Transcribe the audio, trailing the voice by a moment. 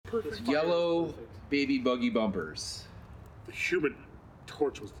Perfect. Yellow baby buggy bumpers. The Human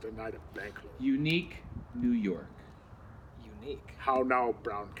Torch was denied a bank loan. Unique New York. Unique. How now,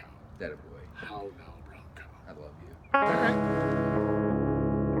 brown cow? That a boy. How now, brown cow? I love you. All right.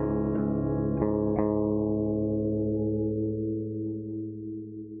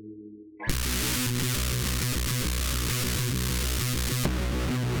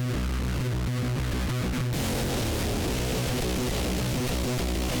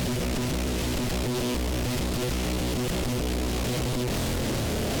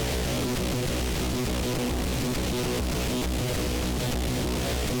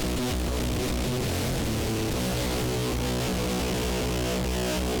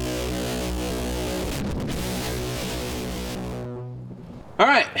 All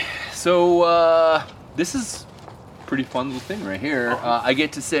right, so this is a pretty fun little thing right here. I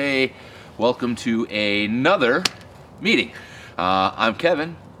get to say welcome to another meeting. I'm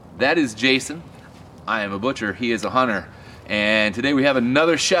Kevin. That is Jason. I am a butcher. He is a hunter. And today we have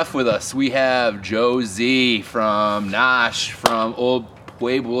another chef with us. We have Joe Z from Nosh, from Old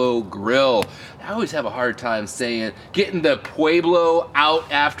Pueblo Grill. I always have a hard time getting the Pueblo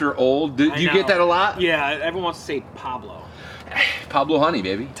out after old. Do you get that a lot? Yeah, everyone wants to say Pueblo. Pablo Honey,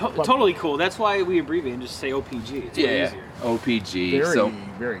 baby. Totally cool. That's why we abbreviate and just say OPG. It's way easier.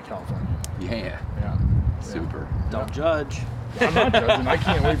 OPG. Very California. Yeah. Super. Don't judge. I'm not judging. I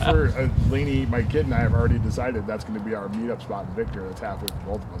can't wait for Lainey, my kid, and I have already decided that's going to be our meetup spot in Victor. That's halfway from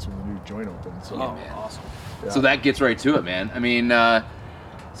both of us when the new joint opens. So. Oh, awesome. Yeah. So that gets right to it, man. I mean,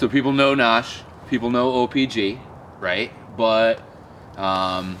 so people know Nosh, people know OPG, right? But,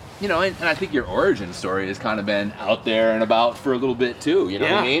 you know, and I think your origin story has kind of been out there and about for a little bit too, you know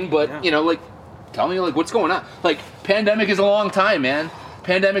what I mean? But, you know, like, tell me, like, what's going on? Like, pandemic is a long time, man.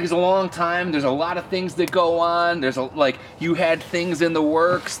 Pandemic is a long time. There's a lot of things that go on. You had things in the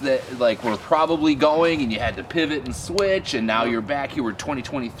works that, like, were probably going and you had to pivot and switch, and now you're back here. We're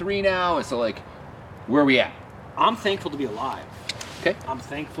 2023 now, and so, like, where are we at? I'm thankful to be alive. Okay. I'm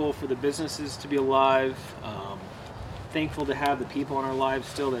thankful for the businesses to be alive. Thankful to have the people in our lives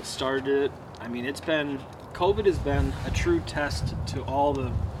still that started it. I mean, COVID has been a true test to all the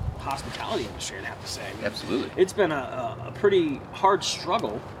hospitality industry, I'd have to say. I mean, Absolutely. It's been a pretty hard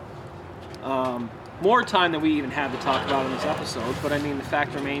struggle. More time than we even had to talk about in this episode, but I mean, the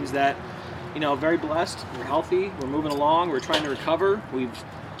fact remains that, you know, very blessed, we're healthy, we're moving along, we're trying to recover. We've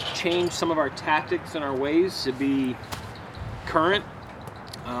changed some of our tactics and our ways to be current,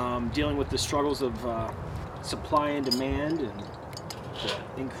 dealing with the struggles of supply and demand and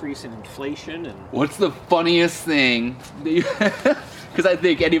the increase in inflation. And what's the funniest thing that you... Because I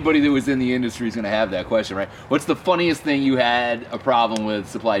think anybody that was in the industry is going to have that question, right? What's the funniest thing you had a problem with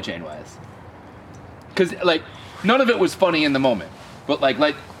supply chain wise? Because, like, none of it was funny in the moment, but like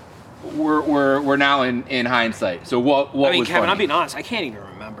we're now in hindsight. So what I mean, was Kevin, funny? I'm being honest, I can't even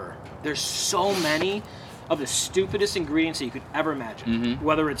remember. There's so many of the stupidest ingredients that you could ever imagine. Mm-hmm.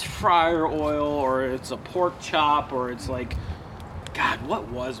 Whether it's fryer oil or it's a pork chop or it's like, God, what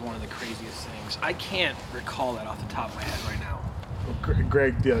was one of the craziest things? I can't recall that off the top of my head right now.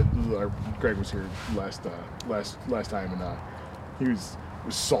 Greg was here last time, and he was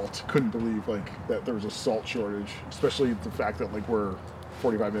salt. Couldn't believe that there was a salt shortage, especially the fact that we're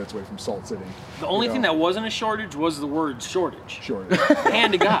 45 minutes away from Salt City. The only thing that wasn't a shortage was the word shortage. Shortage.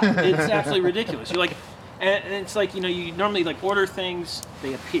 Hand to God, it's absolutely ridiculous. You're like, and it's like, you know, you normally order things,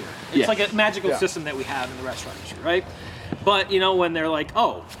 they appear. It's like a magical system that we have in the restaurant industry, right? But you know, when they're like,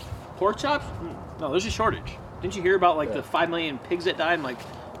 oh, pork chops? No, there's a shortage. Didn't you hear about the 5 million pigs that died? I'm like,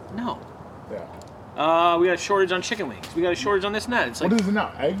 no. Yeah. We got a shortage on chicken wings. We got a shortage on this and that. It's like, what is it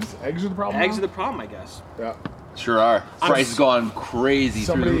now? Eggs? Eggs are the problem. Eggs now? are the problem, I guess. Yeah. Sure are. Price has gone crazy.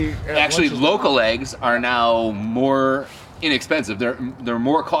 Actually, local eggs are now more inexpensive. They're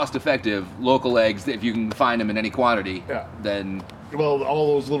more cost effective. Local eggs, if you can find them in any quantity. Yeah. Then. Well,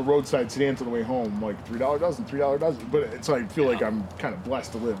 all those little roadside sedans on the way home, like $3 dozen. But it's I feel like I'm kind of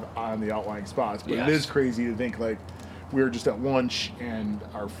blessed to live on the outlying spots. But it is crazy to think we were just at lunch and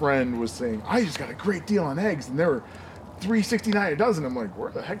our friend was saying, I just got a great deal on eggs, and they were $3.69 a dozen. I'm like,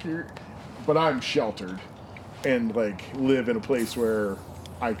 where the heck are you? But I'm sheltered and live in a place where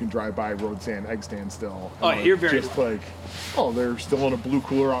I can drive by road stand, egg stand still. And, you're very just they're still in a blue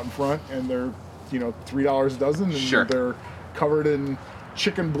cooler out in front, and they're $3 a dozen, and they're covered in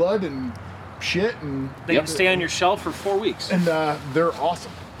chicken blood and shit, and they can stay on your shelf for 4 weeks, and they're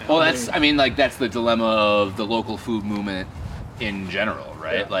awesome. Well, that's the dilemma of the local food movement in general,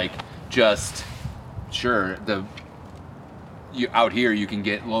 right? Yeah. out here you can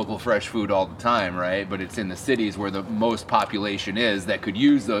get local fresh food all the time, right? But it's in the cities where the most population is that could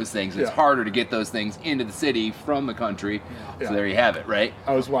use those things. It's harder to get those things into the city from the country. Yeah. So there you have it, right?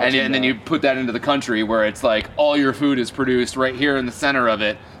 I was watching, and then you put that into the country where it's like all your food is produced right here in the center of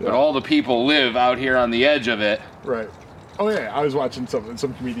it, but all the people live out here on the edge of it. Right. Oh yeah, I was watching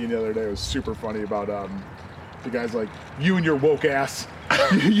some comedian the other day. It was super funny about the guy's like, you and your woke ass,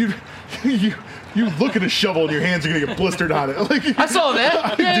 you look at a shovel and your hands are gonna get blistered on it. Like, I saw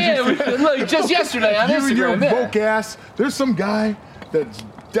that. Like just yesterday on Instagram. You and your woke ass. There's some guy that's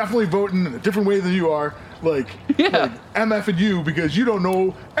definitely voting in a different way than you are. Like MF and you because you don't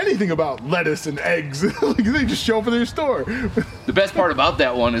know anything about lettuce and eggs. Like, they just show up at their store. The best part about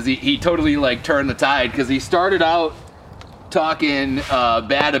that one is he totally like turned the tide because he started out talking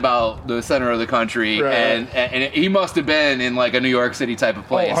bad about the center of the country, and he must have been in like a New York City type of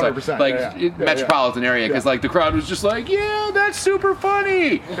place, 100%, metropolitan area, because like the crowd was just like, yeah, that's super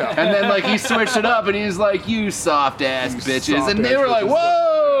funny, and then like he switched it up and he's like, you soft ass bitches, and they were like,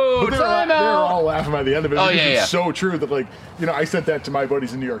 whoa, they were all laughing by the end of it. It's so true that like, you know, I sent that to my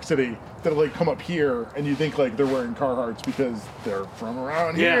buddies in New York City that like come up here and you think like they're wearing Carhartts because they're from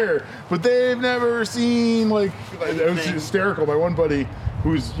around here, but they've never seen like it was hysterical. My one buddy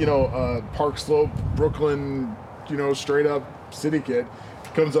who's, you know, Park Slope, Brooklyn, you know, straight up city kid,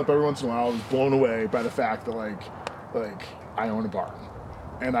 comes up every once in a while and is blown away by the fact that like I own a barn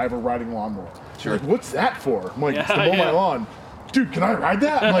and I have a riding lawnmower. Sure. Like, what's that for? I'm like, it's to mow my lawn. Dude, can I ride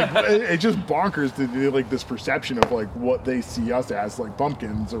that? I'm like, it's just bonkers to do like this perception of like what they see us as, like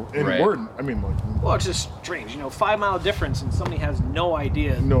bumpkins, or and we're, I mean, like. Well, it's just strange, you know, 5 mile difference, and somebody has no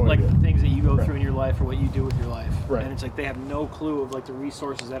idea the things that you go through in your life or what you do with your life, and it's like they have no clue of like the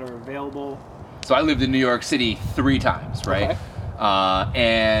resources that are available. So I lived in New York City 3 times, right?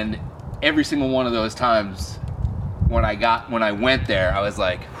 And every single one of those times, when I went there, I was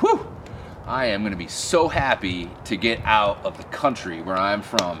like, whew. I am going to be so happy to get out of the country where I'm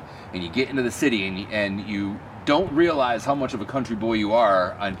from, and you get into the city and you don't realize how much of a country boy you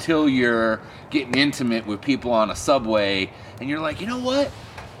are until you're getting intimate with people on a subway, and you're like, you know what?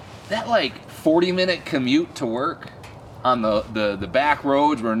 That like 40-minute commute to work on the back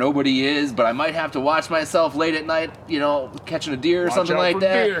roads where nobody is, but I might have to watch myself late at night, you know, catching a deer or something like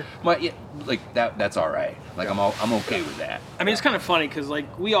that. Like that's all right. Like I'm okay with that. I mean, it's kind of funny because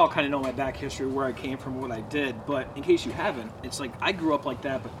like we all kind of know my back history, where I came from, what I did. But in case you haven't, it's like I grew up like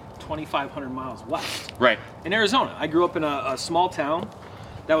that, but 2,500 miles west. Right. In Arizona, I grew up in a small town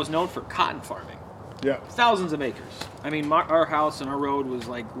that was known for cotton farming. Yeah. Thousands of acres. I mean, our house and our road was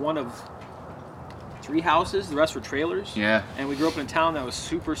like one of 3 houses. The rest were trailers. Yeah. And we grew up in a town that was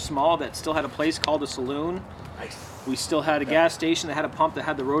super small that still had a place called a saloon. Nice. We still had a gas station that had a pump that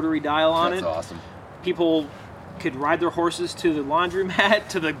had the rotary dial on it. That's awesome. People could ride their horses to the laundromat,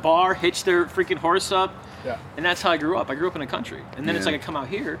 to the bar, hitch their freaking horse up. Yeah. And that's how I grew up. I grew up in the country. And then it's like I come out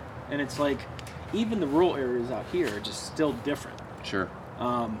here, and it's like even the rural areas out here are just still different. Sure.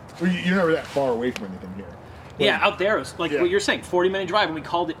 Well, you're never that far away from anything here. Like, out there, it's like what you're saying, 40-minute drive, and we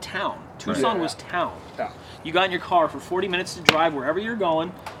called it town. Tucson was town. Yeah. You got in your car for 40 minutes to drive wherever you're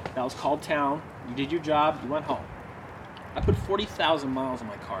going. That was called town. You did your job. You went home. I put 40,000 miles on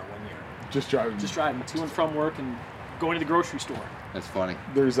my car 1 year. Just driving to and from work and going to the grocery store. That's funny.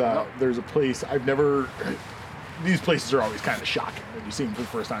 There's a place I've never. These places are always kind of shocking when you see them for the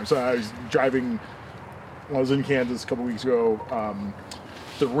first time. So I was driving. When I was in Kansas a couple weeks ago.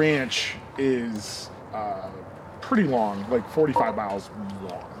 The ranch is pretty long, like 45 miles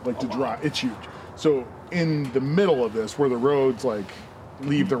long. Like to drive, it's huge. So in the middle of this, where the roads like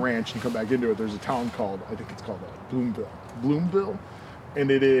leave the ranch and come back into it, there's a town called, I think it's called Bloomville, and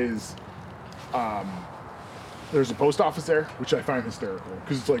it is. There's a post office there, which I find hysterical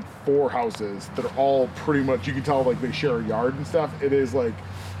because it's like 4 houses that are all pretty much, you can tell like they share a yard and stuff. It is like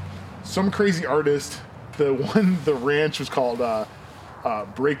some crazy artist. The ranch was called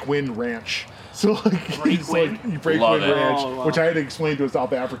Breakwind Ranch. So like Breakwind Ranch, which I had to explain to a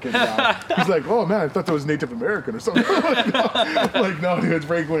South African guy. He's like, "Oh man, I thought that was Native American or something." No, dude, it's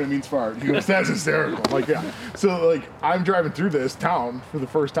Breakwind. It means fart. He goes, "That's hysterical." I'm like, yeah. So like, I'm driving through this town for the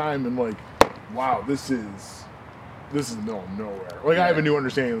first time, and like, wow, this is the middle of nowhere. Like, I have a new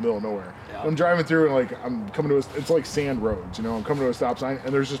understanding of the middle of nowhere. Yeah. I'm driving through, and like, I'm coming to it's like sand roads, you know. I'm coming to a stop sign,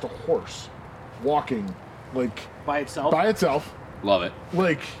 and there's just a horse walking, like by itself. Love it.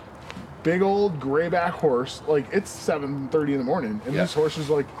 Like. Big old grayback horse, like it's 7:30 in the morning, and this horse is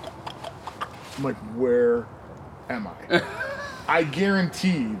like, I'm like, where am I? I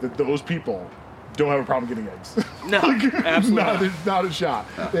guarantee that those people don't have a problem getting eggs. No, absolutely not a shot.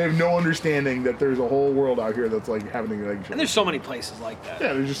 They have no understanding that there's a whole world out here that's like having an egg shortage. And there's so many places like that.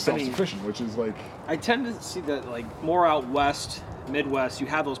 Yeah, they're just self-sufficient, which is like... I tend to see that like more out west, Midwest, you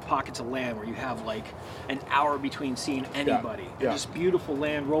have those pockets of land where you have like an hour between seeing anybody. Yeah. Just beautiful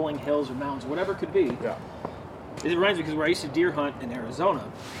land, rolling hills or mountains, whatever it could be. Yeah. It reminds me because where I used to deer hunt in Arizona,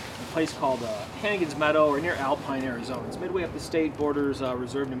 a place called Hannigan's Meadow or near Alpine, Arizona. It's midway up the state, borders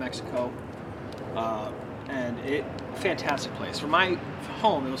Reserve, New Mexico. And fantastic place. From my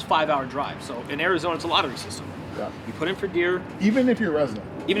home, it was a 5-hour drive. So in Arizona, it's a lottery system. Yeah. You put in for deer. Even if you're a resident.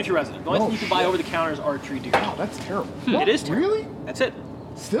 Even if you're a resident. The only thing you can buy over the counter is archery deer. Wow, that's terrible. It is terrible. Really? That's it.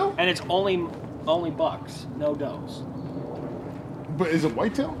 Still? And it's only bucks, no does. But is it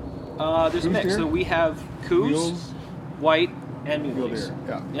whitetail? There's a mix. Deer? So we have coos, Mules? white, and Mule muleys. deer.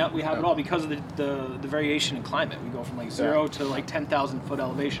 Yeah. Yeah, we have it all because of the variation in climate. We go from like 0 to like 10,000 foot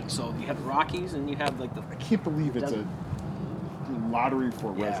elevation. So you have the Rockies and you have like the... I can't believe it's a lottery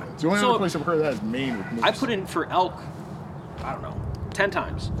for Yeah. residents. The only other place I've heard of that is Maine with moose. I put in for elk, I don't know, 10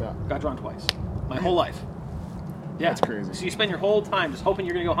 times. Yeah. Got drawn twice. My whole life. Yeah. That's crazy. So you spend your whole time just hoping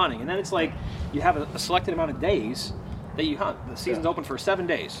you're going to go hunting. And then it's like you have a selected amount of days that you hunt. The season's open for 7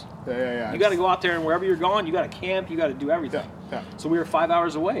 days. Yeah. You got to go out there, and wherever you're going, you got to camp, you got to do everything. Yeah. So we were 5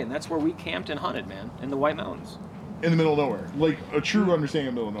 hours away, and that's where we camped and hunted, man, in the White Mountains. In the middle of nowhere. Like a true understanding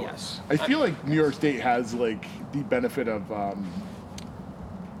of the middle of nowhere. Yes. I feel like New York State has like the benefit of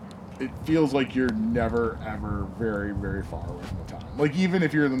it feels like you're never ever very, very far away from the town. Like even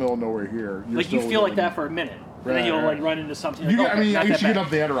if you're in the middle of nowhere here, you're Like still you feel like within- that for a minute. And then you'll like run into something. You Like, get, okay, I mean, not I used that to get bad.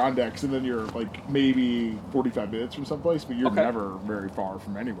 up the Adirondacks, and then you're like maybe 45 minutes from someplace, but you're Okay. never very far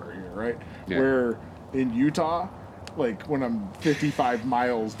from anywhere here, right? Yeah. Where in Utah, like when I'm 55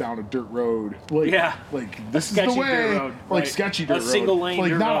 miles down a dirt road, like this is the sketchy way, dirt road, like right. sketchy A dirt road, single lane like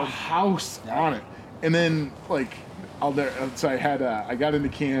dirt not road. a house on it, and then like so I got into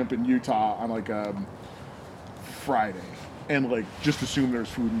camp in Utah on like Friday. And like just assume there's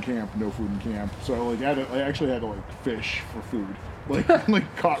food in camp, no food in camp. So like I actually had to like fish for food,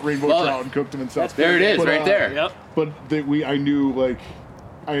 like caught rainbow Love trout it. and cooked them and stuff. There it is, But, right there. Yep. But I knew like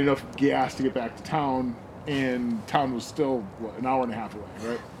I had enough gas to get back to town, and town was still an hour and a half away,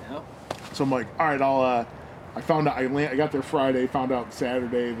 right? Yep. So I'm like, all right, I found out I got there Friday, found out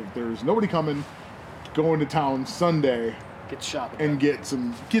Saturday that there's nobody coming, going to town Sunday. Get shopping. And get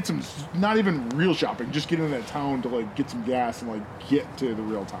some not even real shopping, just get into that town to like get some gas and like get to the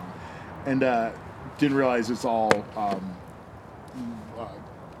real town, and didn't realize it's all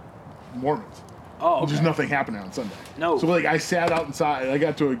Mormons. Oh, okay. There's nothing happening on Sunday. No. So like I sat outside. I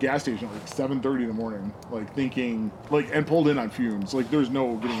got to a gas station at like 7:30 in the morning, like thinking and pulled in on fumes. Like there's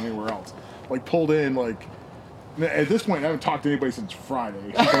no getting anywhere else. Like pulled in like. At this point, I haven't talked to anybody since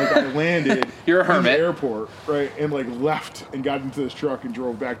Friday. So, like, I landed You're a in the hermit. airport, right, and like left and got into this truck and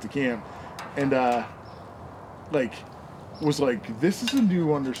drove back to camp, and was like, this is a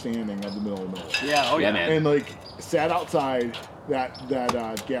new understanding of the middle of nowhere. Yeah. Oh Yeah, yeah, man. And like sat outside that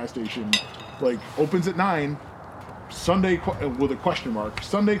gas station, like opens at 9. Sunday with a question mark.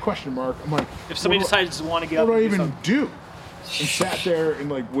 Sunday question mark. I'm like, If somebody decides to want to get what up, do I and even something- do? And sat there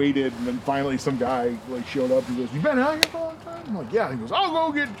and like waited, and then finally some guy like showed up and goes, "You been out here for a long time?" I'm like, "Yeah." And he goes, "I'll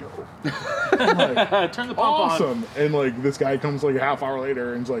go get Joe." I'm like, Turn the pump on. awesome. And like this guy comes like a half hour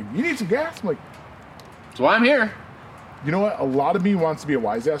later and he's like, "You need some gas?" I'm like, That's why I'm here. you know what? A lot of me wants to be a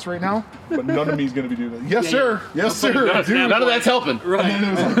wise ass right now, but none of me is going to be doing that. Yes, Yeah, sir. yeah. Yes, Nobody sir. does. Dude. None of that's helping. Right. And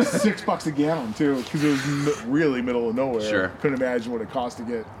then it was like $6 a gallon too, because it was really middle of nowhere. Sure. Couldn't imagine what it cost to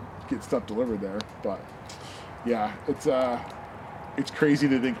get stuff delivered there. But yeah, it's crazy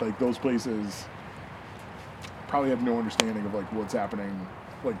to think like those places probably have no understanding of like what's happening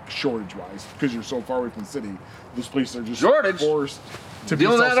like shortage wise, because you're so far away from the city. Those places are just Shortage? forced to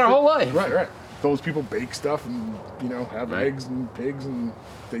Dealing be with that our whole life. Right. Those people bake stuff and have Right. eggs and pigs and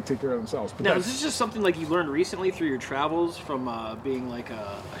they take care of themselves. But Now, that's, is this just something like you learned recently through your travels from being like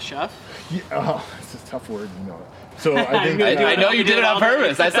a chef? yeah, it's a tough word, you know. So I think I know you did it on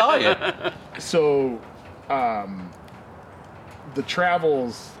purpose. I saw you. So, the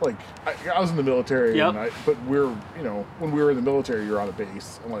travels, like, I was in the military, Yep. but when we were in the military, you're on a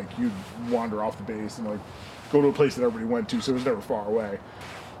base, and, like, you'd wander off the base and, like, go to a place that everybody went to, so it was never far away.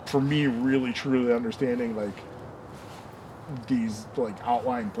 For me, really, truly understanding, like, these, like,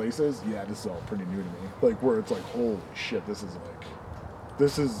 outlying places, yeah, this is all pretty new to me. Like, where it's like, holy shit, this is,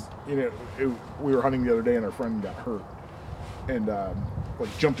 we were hunting the other day, and our friend got hurt, and,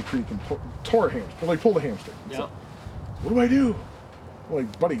 like, jumped a creek and tore a hamster, like, pulled a hamstring. Yeah. What do I do?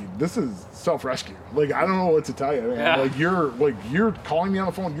 like, buddy, this is self-rescue. Like, I don't know what to tell you, man. Yeah. You're calling me on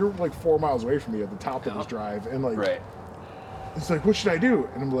the phone. You're like 4 miles away from me at the top of this drive, and like, Right. it's like, what should I do?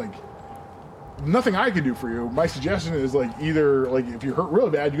 And I'm like, nothing I can do for you. My suggestion is like, either like, if you're hurt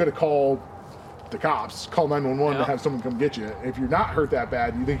really bad, you got to call the cops, call 911 to have someone come get you. If you're not hurt that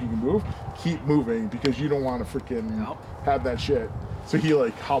bad, you think you can move, keep moving, because you don't want to freaking have that shit. So he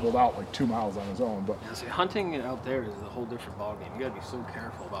like hobbled out like 2 miles on his own. But yeah, see, hunting out there is a whole different ballgame. You gotta be so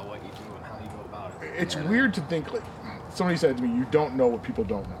careful about what you do and how you go about it. it's weird to think, like, somebody said to me, you don't know what people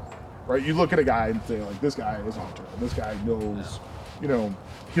don't know, right? You look at a guy and say, like, this guy is a hunter, and this guy knows, you know,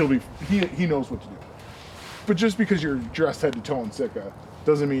 he knows what to do. But just because you're dressed head to toe in Sika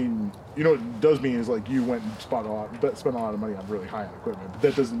doesn't mean, you know, what it does mean is like you went and spent a lot of money on really high-end equipment. But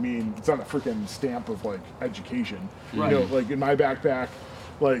that doesn't mean, it's not a freaking stamp of like education. Right. You know, like in my backpack,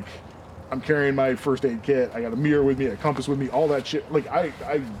 like I'm carrying my first aid kit. I got a mirror with me, a compass with me, all that shit. Like I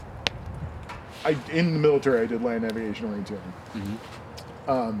in the military, I did land navigation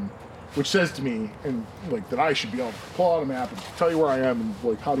orienteering, which says to me, and like that I should be able to pull out a map and tell you where I am and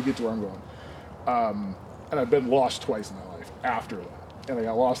like how to get to where I'm going. And I've been lost twice in my life after that. And I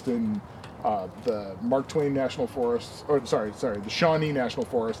got lost in the Mark Twain National Forest, or sorry, the Shawnee National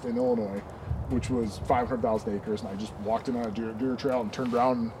Forest in Illinois, which was 500,000 acres. And I just walked in on a deer trail and turned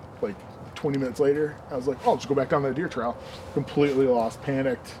around like 20 minutes later. I was like, oh, I'll just go back down that deer trail. Completely lost,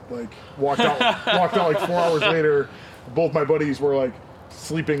 panicked, like walked out like 4 hours later. Both my buddies were like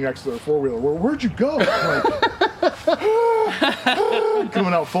sleeping next to their four-wheeler. Where'd you go? I'm like,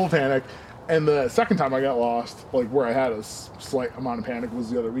 coming out full panic. And the second time I got lost, like where I had a slight amount of panic, was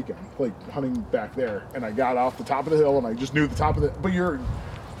the other weekend, like hunting back there. And I got off the top of the hill, and I just knew the top of the. But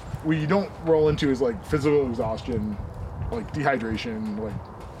what you don't roll into is like physical exhaustion, like dehydration,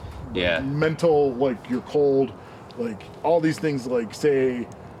 like mental, like you're cold, like all these things. Like say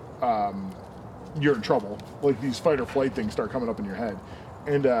you're in trouble, like these fight or flight things start coming up in your head,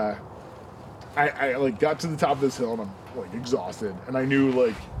 and I like got to the top of this hill, and I'm like exhausted, and I knew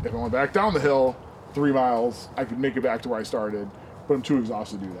like if I went back down the hill 3 miles, I could make it back to where I started, but I'm too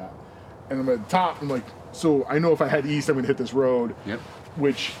exhausted to do that. And I'm at the top, I'm like, so I know if I head east, I'm gonna hit this road,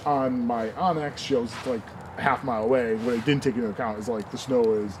 which on my Onyx shows like a half mile away. What I didn't take into account is like the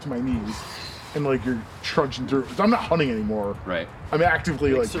snow is to my knees, and like you're trudging through. So I'm not hunting anymore. Right. I'm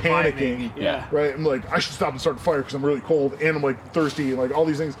actively like surviving. panicking. Right. I'm like, I should stop and start the fire because I'm really cold and I'm like thirsty and like all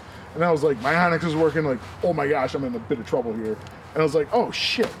these things. And I was like, my Onyx is working, like, oh my gosh, I'm in a bit of trouble here. And I was like, oh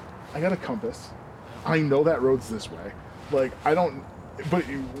shit, I got a compass. I know that road's this way. Like, I don't, but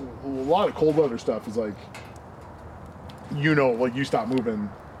a lot of cold weather stuff is like, you know, like you stop moving,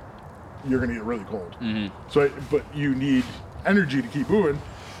 you're gonna get really cold. So, but you need energy to keep moving.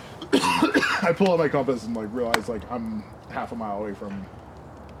 I pull out my compass and like realize like I'm half a mile away from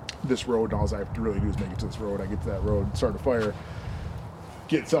this road, and all I have to really do is make it to this road. I get to that road, start a fire,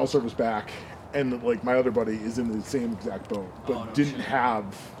 get cell service back, and like my other buddy is in the same exact boat, but didn't have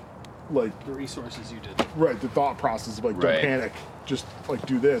like the resources you did. Right, the thought process of like don't panic, just like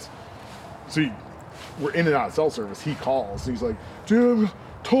do this. So we're in and out of cell service. He calls, and he's like, dude, I'm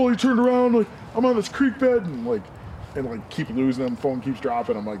totally turned around, like I'm on this creek bed, and keep losing him. Phone keeps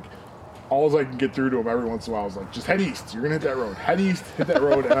dropping. I'm like, all I can get through to him every once in a while is like, just head east. You're gonna hit that road. Head east, hit that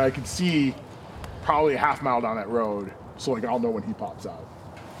road, and I can see probably a half mile down that road, so like I'll know when he pops out.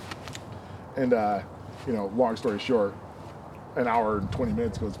 And, you know, long story short, an hour and 20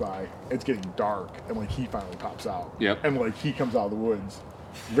 minutes goes by. It's getting dark, and, like, he finally pops out. And, like, he comes out of the woods.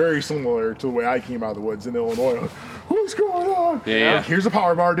 Very similar to the way I came out of the woods in Illinois. Like, what's going on? Like, here's a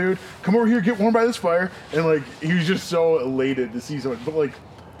power bar, dude. Come over here, get warm by this fire. And, like, he was just so elated to see someone. But, like,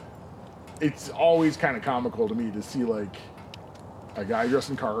 it's always kind of comical to me to see, like, a guy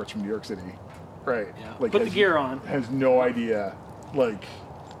dressed in Carhartts from New York City. Right. Like, put the gear on. Has no idea, like,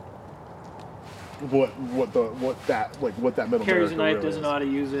 what that middle carries a knife, really doesn't know how to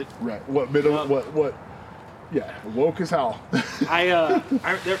use it. Right. Woke as hell.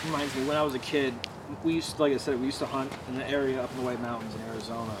 That reminds me, when I was a kid, we used to, like I said, we used to hunt in the area up in the White Mountains in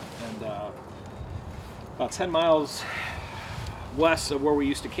Arizona, and about 10 miles west of where we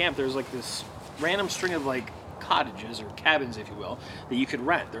used to camp, there's like this random string of like cottages or cabins, if you will, that you could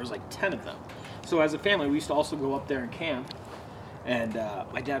rent. There was like 10 of them. So as a family, we used to also go up there and camp. And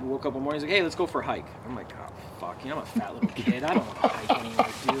my dad woke up one morning, he's like, hey, let's go for a hike. I'm like, oh, fuck, you know, I'm a fat little kid. I don't want to hike anymore,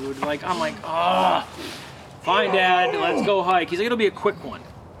 dude. Like, I'm like, fine, Dad, let's go hike. He's like, it'll be a quick one.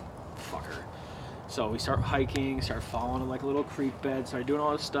 Fucker. So we start hiking, start following like a little creek bed, started doing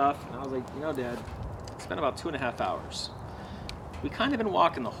all this stuff. And I was like, you know, Dad, it's been about 2.5 hours. We kind of been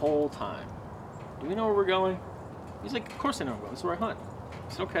walking the whole time. Do we know where we're going? He's like, of course I know where we're going. This is where I hunt.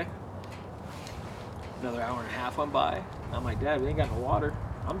 I said, okay. Another hour and a half went by. I'm like, Dad, we ain't got no water.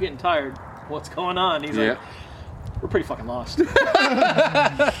 I'm getting tired. What's going on? He's like, we're pretty fucking lost.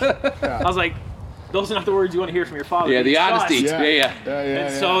 I was like, those are not the words you want to hear from your father. Yeah, the honesty. Yeah.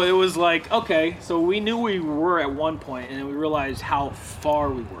 And so it was like, okay, so we knew we were at one point, and then we realized how far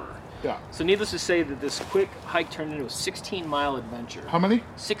we were. Yeah. So needless to say that this quick hike turned into a 16-mile adventure. How many?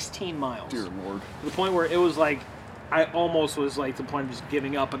 16 miles. Dear Lord. To the point where it was like, I almost was like to the point of just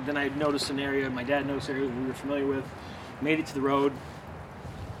giving up, but then I noticed an area, my dad noticed an area we were familiar with, made it to the road.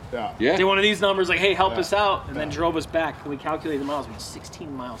 Yeah. Did one of these numbers like, hey, help us out, and then drove us back. And we calculated the miles. We had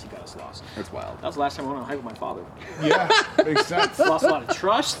 16 miles he got us lost. That's wild. That was the last time I went on a hike with my father. Yeah, makes sense. Lost a lot of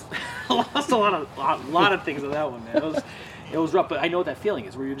trust. Lost a lot of things with that one, man. It was rough, but I know what that feeling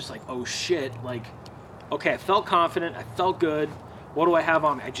is, where you're just like, oh shit, like, okay, I felt confident, I felt good. What do I have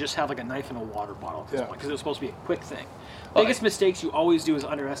on me? I just have like a knife and a water bottle at this point, because it was supposed to be a quick thing. Biggest mistakes you always do is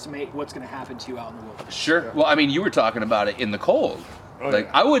underestimate what's going to happen to you out in the wilderness. Sure. Yeah. Well, I mean, you were talking about it in the cold.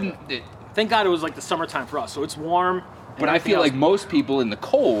 I wouldn't. Thank God it was like the summertime for us, so it's warm. But I feel like most people in the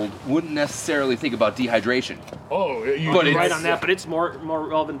cold wouldn't necessarily think about dehydration. Oh, you're right on that, but it's more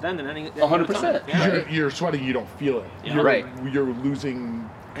relevant then than any 100%. Yeah. You're sweating, you don't feel it. Yeah. You're losing.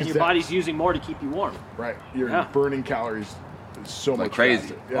 And your body's using more to keep you warm. Right. You're burning calories so much crazy.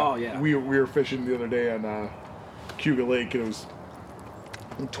 faster. Yeah. Oh, yeah. We were fishing the other day on Cuba Lake, and it was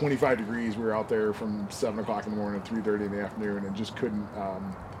 25 degrees. We were out there from 7 o'clock in the morning to 3:30 in the afternoon, and just couldn't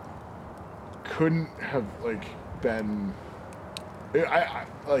have like been. I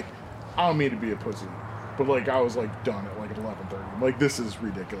don't mean to be a pussy, but like I was like done at like 11:30. I'm like, this is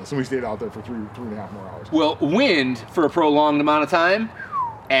ridiculous, and we stayed out there for three and a half more hours. Well, wind for a prolonged amount of time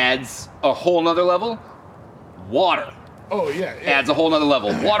adds a whole nother level. Water. Oh yeah, adds a whole nother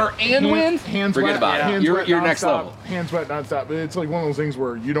level. Water and wind. Hands forget wet, about it. You're next level. Hands wet nonstop. But it's like one of those things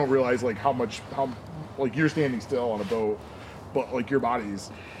where you don't realize like how like you're standing still on a boat, but like your body's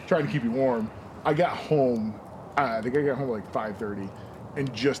trying to keep you warm. I got home. I think I got home like 5:30, and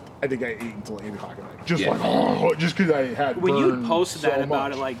I think I ate until 8 o'clock at night. Just because I had. When you posted that so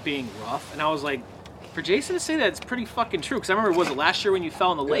about much. it like being rough, and I was like, for Jason to say that, it's pretty fucking true. Because I remember, was it last year when you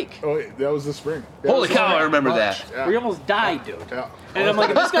fell in the lake? Oh, yeah, that was the spring. Holy cow, I remember that. Yeah. Where you almost died, dude. Yeah. And I'm like,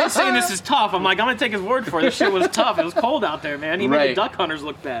 if this guy's saying this is tough, I'm like, I'm gonna take his word for it. This shit was tough. It was cold out there, man. He made the duck hunters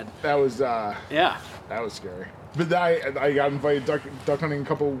look bad. That was yeah. That was scary. But I got invited duck hunting a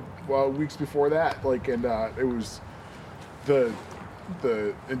couple weeks before that, like, and it was the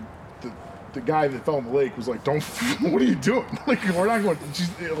guy that fell in the lake was like, "Don't, what are you doing? Like, we're not going." She's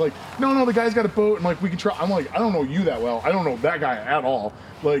like, "No, the guy's got a boat, and like we can try." I'm like, "I don't know you that well. I don't know that guy at all.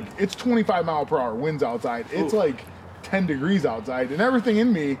 Like, it's 25-mile-per-hour winds outside. It's like 10 degrees outside, and everything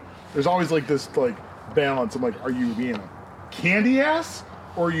in me, there's always like this like balance. I'm like, are you being a candy ass,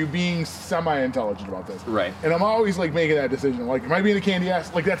 or are you being semi-intelligent about this? Right. And I'm always like making that decision. Like, am I being a candy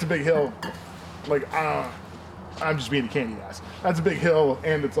ass? Like, that's a big hill. Like, I'm just being a candy ass. That's a big hill,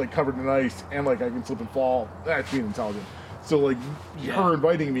 and it's like covered in ice, and like I can slip and fall. That's being intelligent. So like her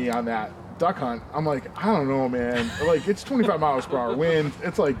inviting me on that duck hunt, I'm like, I don't know, man. Like, it's 25 miles per hour wind.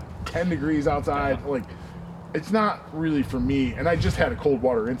 It's like 10 degrees outside. Like, it's not really for me. And I just had a cold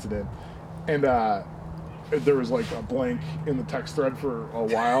water incident, and there was like a blank in the text thread for a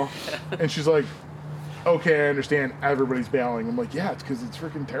while, and she's like, okay, I understand everybody's bailing. I'm like, yeah, it's because it's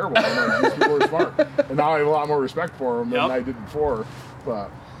freaking terrible. I'm like, these people are smart. And now I have a lot more respect for them than I did before.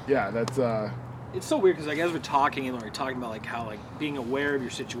 But yeah, that's it's so weird because like as we're talking and we're talking about like how like being aware of your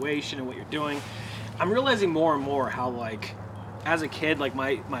situation and what you're doing, I'm realizing more and more how like as a kid, like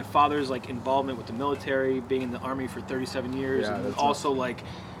my father's like involvement with the military, being in the Army for 37 years, and also like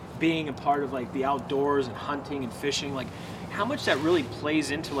being a part of like the outdoors and hunting and fishing, like how much that really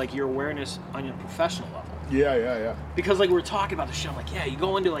plays into like your awareness on your professional level. Yeah. Because like we're talking about the show, I'm like, yeah, you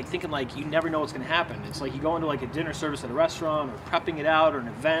go into like thinking like you never know what's gonna happen. It's like you go into like a dinner service at a restaurant or prepping it out or an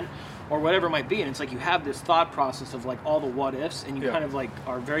event or whatever it might be, and it's like you have this thought process of like all the what ifs, and you kind of like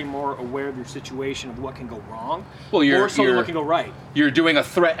are very more aware of your situation of what can go wrong, or something what can go right. You're doing a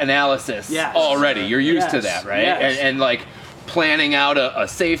threat analysis already. You're used to that, right? Yes. And like planning out a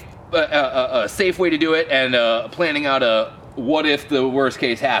safe way to do it, and planning out a what if the worst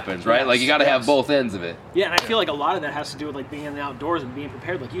case happens, right? Like you got to have both ends of it. Yeah, and I feel like a lot of that has to do with like being in the outdoors and being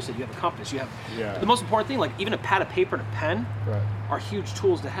prepared. Like you said, you have a compass. You have the most important thing, like even a pad of paper and a pen are huge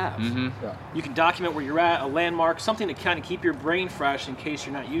tools to have. Mm-hmm. Yeah. You can document where you're at, a landmark, something to kind of keep your brain fresh in case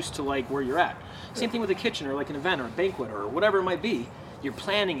you're not used to like where you're at. Same thing with a kitchen or like an event or a banquet or whatever it might be. you're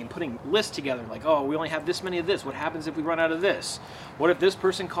planning and putting lists together. Like, oh, we only have this many of this. What happens if we run out of this? What if this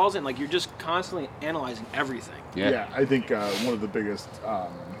person calls in? Like, you're just constantly analyzing everything. Yeah, I think one of the biggest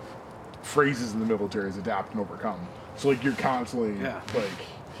phrases in the military is adapt and overcome. So, like, you're constantly, like,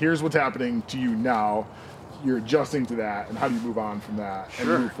 here's what's happening to you now. You're adjusting to that, and how do you move on from that and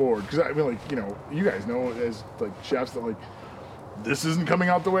move forward? Because, I mean, like, you know, you guys know as, like, chefs that, like, this isn't coming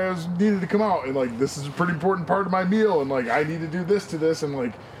out the way I was needed to come out, and, like, this is a pretty important part of my meal, and, like, I need to do this to this, and,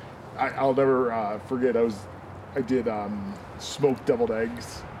 like, I'll never forget, I did smoked deviled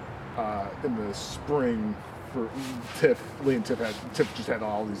eggs in the spring for Tiff. Lee and Tiff just had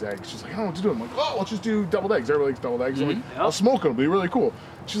all these eggs. She's like, I don't know what to do. I'm like, oh, let's just do deviled eggs. Everybody likes deviled eggs. I'm like, I'll smoke them. It'll be really cool.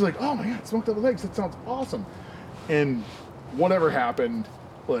 She's like, oh my God, smoked deviled eggs. That sounds awesome. And whatever happened,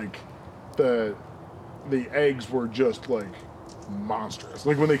 like, the eggs were just, like, monstrous.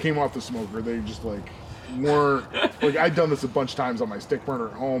 Like, when they came off the smoker, they just, like, weren't, like, I'd done this a bunch of times on my stick burner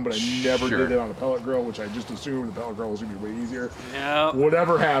at home, but I never did it on a pellet grill, which I just assumed the pellet grill was going to be way easier. Yeah.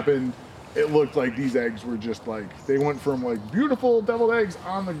 Whatever happened, it looked like these eggs were just, like, they went from, like, beautiful deviled eggs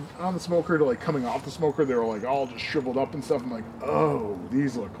on the smoker to, like, coming off the smoker. They were, like, all just shriveled up and stuff. I'm like, oh,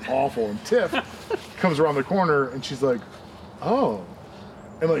 these look awful. And Tiff comes around the corner, and she's like, oh.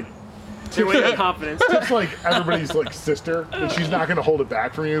 And, like, Tiff's confidence. Tiff's, like, everybody's, like, sister, and she's not going to hold it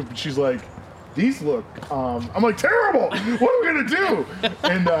back from you. But she's like, these look, I'm like, terrible. What are we going to do?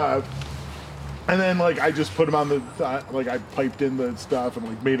 And then, like, I just put them on the, like, I piped in the stuff and,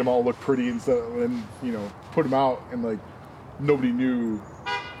 like, made them all look pretty and stuff, and, you know, put them out, and, like, nobody knew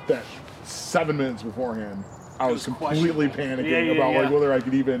that 7 minutes beforehand I was completely panicking about, like, whether I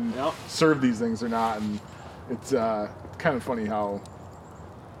could even serve these things or not, and it's kind of funny how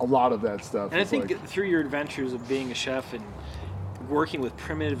a lot of that stuff and I think like, through your adventures of being a chef and working with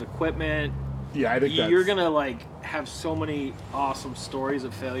primitive equipment, I think you're going to, like, have so many awesome stories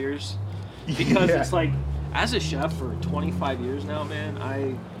of failures. Because it's like, as a chef for 25 years now,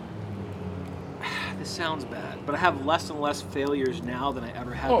 man, this sounds bad, but I have less and less failures now than I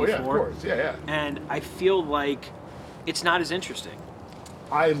ever had before. Oh, yeah, of course. Yeah. And I feel like it's not as interesting.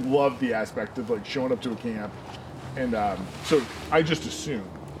 I love the aspect of, like, showing up to a camp, and so I just assume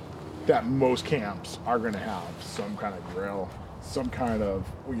that most camps are going to have some kind of grill, some kind of,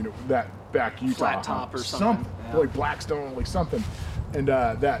 you know, that back Utah flat top or something. Like Blackstone, like something. And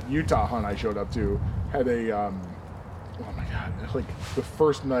that Utah hunt I showed up to had a, oh my God, like the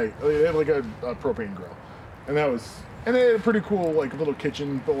first night, they had like a propane grill. And they had a pretty cool, like, little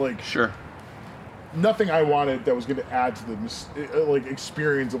kitchen, but, like, nothing I wanted that was going to add to the, like,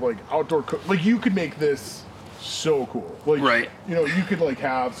 experience of, like, outdoor cook. Like, you could make this so cool. Like, you know, you could, like,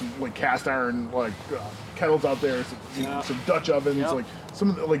 have some, like, cast iron, like, kettles out there, some Dutch ovens,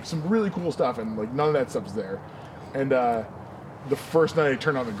 like, some really cool stuff, and, like, none of that stuff's there. And, the first night I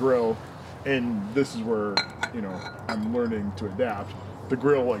turned on the grill, and this is where, you know, I'm learning to adapt. The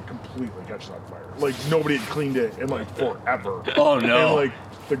grill, like, completely catches on fire. Like, nobody had cleaned it in, like, forever. Oh, no. And, like,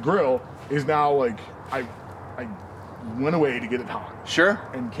 the grill is now, like, I went away to get it hot. Sure.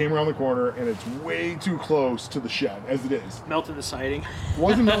 And came around the corner, and it's way too close to the shed, as it is. Melted the siding.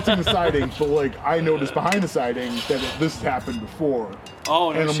 Wasn't melting the siding, but, like, I noticed behind the siding that this happened before.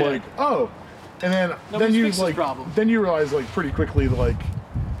 Oh, no and I'm shit. like, oh. And then you, like, then you realize, like, pretty quickly, like,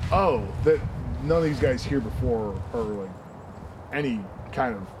 oh, that none of these guys here before are, like, any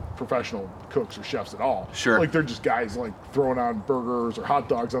kind of professional cooks or chefs at all. Sure. Like, they're just guys, like, throwing on burgers or hot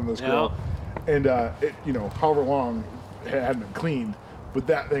dogs on this grill. And, it, you know, however long it hadn't been cleaned, but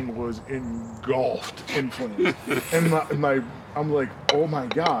that thing was engulfed in flames. And I'm like, oh my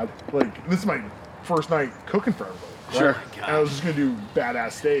God, like, this is my first night cooking for everybody. Right? Sure. And I was just going to do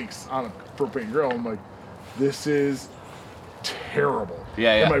badass steaks on a propane grill. I'm like, this is terrible.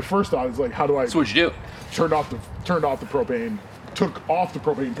 Yeah. And my first thought is, like, how do I... So what'd you do? Turned off the propane, took off the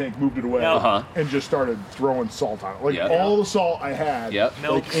propane tank, moved it away, and just started throwing salt on it. Like, all the salt I had,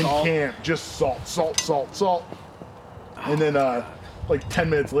 like, in camp, just salt. And then, like, 10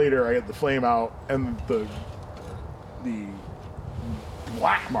 minutes later, I get the flame out, and the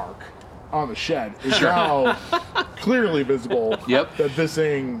black mark on the shed is now clearly visible that this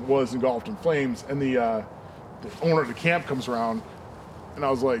thing was engulfed in flames. And the owner of the camp comes around, and I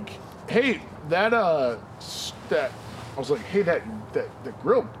was like, hey, that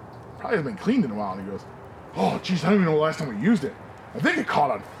grill probably hasn't been cleaned in a while. And he goes, oh, geez, I don't even know the last time we used it. I think it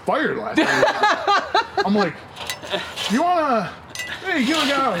caught on fire last time. I'm like, you wanna, hey, you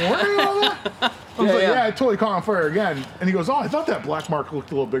got a warning on that? I was like, yeah, it totally caught on fire again. And he goes, oh, I thought that black mark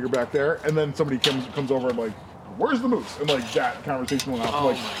looked a little bigger back there. And then somebody comes over and, like, where's the moose? And, like, that conversation went off.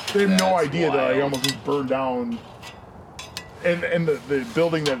 Like, they have no idea that I almost just burned down And the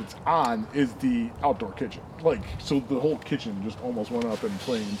building that it's on is the outdoor kitchen. Like, so the whole kitchen just almost went up in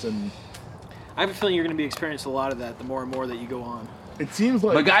flames. And I have a feeling you're going to be experiencing a lot of that the more and more that you go on. it seems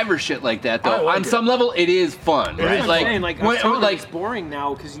like MacGyver shit like that, though. like on it. some level, it is fun, It right? is Like, fun. it's boring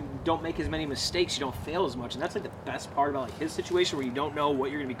now because you don't make as many mistakes, you don't fail as much, and that's like the best part about like his situation where you don't know what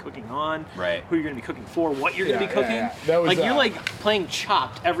you're going to be cooking on, Right. who you're going to be cooking for, what you're going to be cooking. Yeah. That was, like you're like playing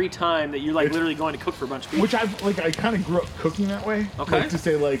Chopped every time that you're like literally going to cook for a bunch of people. which I kind of grew up cooking that way. Okay. Like to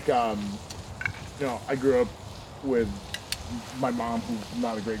say like, I grew up with my mom, who's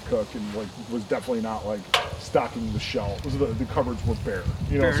not a great cook, and like was definitely not like stocking the shelf. The cupboards were bare,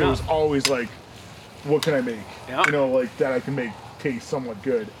 Fair so it was enough. always like, what can I make? Yeah. Like that I can make taste somewhat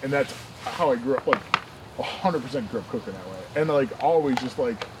good, and that's how I grew up. Like 100% grew up cooking that way, and like always just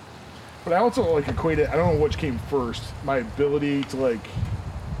like. But I also like equate it. I don't know which came first. My ability to like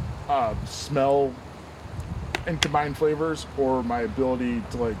smell and combine flavors, or my ability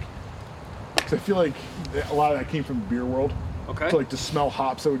to like. Because I feel like a lot of that came from the beer world. Okay. So like to smell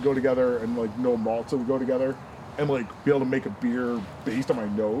hops that would go together and like no malts that would go together, and like be able to make a beer based on my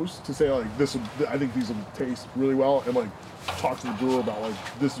nose to say like I think these will taste really well, and like talk to the brewer about like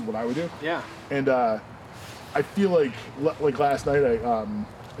this is what I would do. Yeah. And I feel like last night I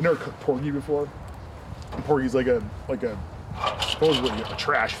never cooked porgy before. And porgy's like a supposedly a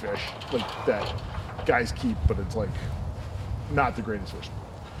trash fish like that guys keep, but it's like not the greatest fish.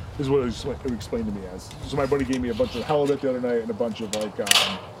 Is what it was explained to me as. So my buddy gave me a bunch of halibut the other night and a bunch of like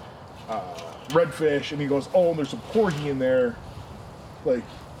redfish, and he goes, "Oh, and there's some porgy in there." Like,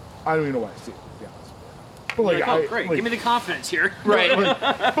 I don't even know why I say it. Yeah, but like, oh, great! Give me the confidence here. Right.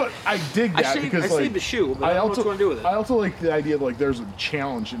 but I dig that because I like saved the shoe, but I don't know what you want to do with it. I also like the idea of like there's a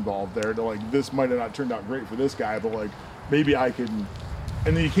challenge involved there. To like this might have not turned out great for this guy, but like maybe I can.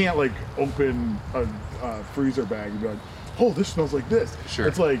 And then you can't like open a freezer bag and be like, "Oh, this smells like this." Sure.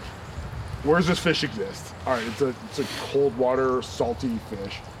 It's like, where's this fish exist? All right, it's a cold water, salty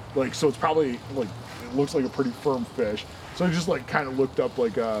fish. Like, so it's probably like it looks like a pretty firm fish. So I just like kind of looked up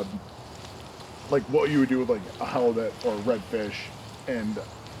like what you would do with like a halibut or a redfish, and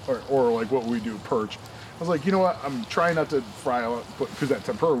or like what we do with perch. I was like, you know what? I'm trying not to fry out, because that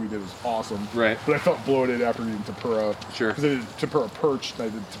tempura we did was awesome. Right. But I felt bloated after eating tempura. Sure. Because I did tempura perch and I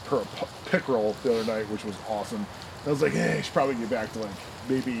did tempura pickerel the other night, which was awesome. And I was like, hey, I should probably get back to like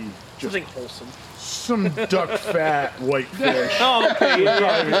maybe just Something wholesome. some duck fat white fish. Oh, okay. Yeah.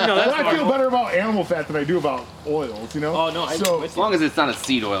 No, that's But I feel normal. better about animal fat than I do about oils, you know? Oh, no, So, As long as it's not a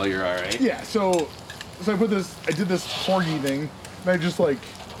seed oil, you're all right. yeah, so I did this porgy thing, and I just like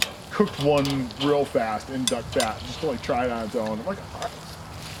cooked one real fast in duck fat just to like try it on its own. I'm like, I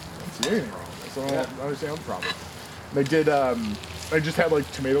don't see anything wrong with this. I don't understand the problem. And I did, I just had like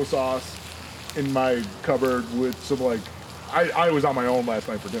tomato sauce in my cupboard with some like, I was on my own last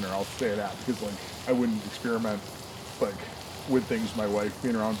night for dinner, I'll say that, because like I wouldn't experiment like with things with my wife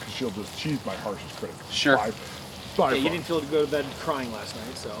being around, because she's my harshest critic. Sure. By Yeah, you far. didn't feel to go to bed crying last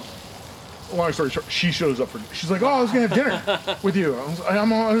night, so. Long story short, she shows up she's like, "Oh, I was gonna have dinner with you."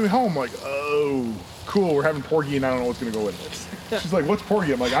 I'm on home. Like, "Oh, cool. We're having porgy, and I don't know what's gonna go with it." She's like, "What's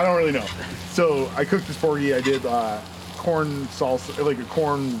porgy?" I'm like, "I don't really know." So I cooked this porgy. I did corn salsa, like a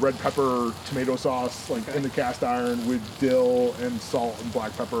corn red pepper tomato sauce, like in the cast iron with dill and salt and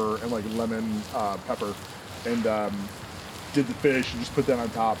black pepper and like lemon pepper, and did the fish and just put that on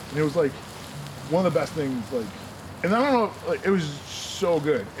top. And it was like one of the best things. Like, and I don't know, like it was so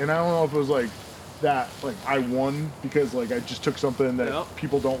good. And I don't know if it was like that, like I won because like I just took something that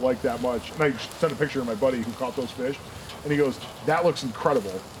people don't like that much. And I sent a picture of my buddy who caught those fish, and he goes, "That looks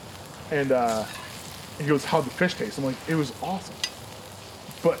incredible." And he goes, "How'd the fish taste?" I'm like, "It was awesome."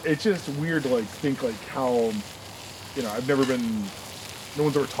 But it's just weird to like think like how, I've never been, no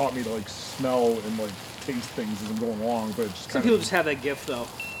one's ever taught me to like smell and like taste things as I'm going along. But it's just Some people just have that gift, though.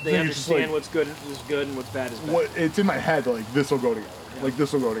 They think it's just, understand like, what's good is good and what's bad is bad. what it's in my head, like this will go together. Yeah. Like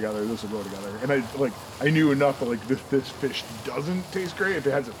this will go together, this will go together. And I knew enough that like this fish doesn't taste great if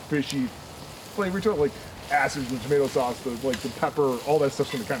it has a fishy flavor to it, like acids and tomato sauce, the pepper, all that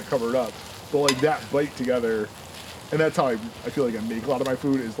stuff's gonna kind of cover it up. But like that bite together, and that's how I feel like I make a lot of my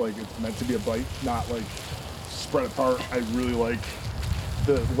food, is like it's meant to be a bite, not like spread apart. I really like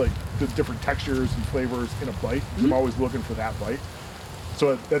the different textures and flavors in a bite. Mm-hmm. I'm always looking for that bite.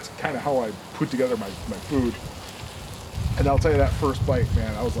 So that's kind of how I put together my food. And I'll tell you, that first bite,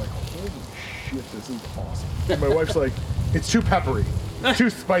 man, I was like, holy shit, this is awesome. And my wife's like, it's too peppery, it's too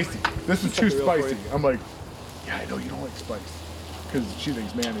spicy. This is too spicy. I'm like, yeah, I know you don't like spice. Because she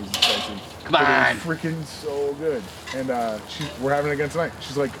thinks mayonnaise is spicy. Come but on. it was freaking so good. And we're having it again tonight.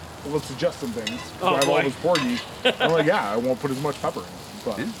 She's like, let's adjust some things. So Oh, I have all boy. this porgy. I'm like, yeah, I won't put as much pepper in it.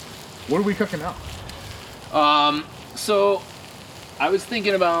 But what are we cooking now? So I was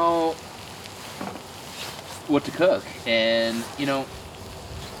thinking about what to cook, and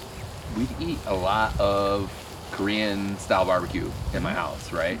we'd eat a lot of Korean style barbecue in my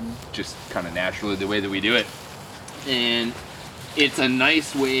house, right? Just kind of naturally the way that we do it. And it's a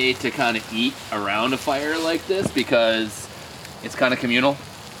nice way to kind of eat around a fire like this because it's kind of communal.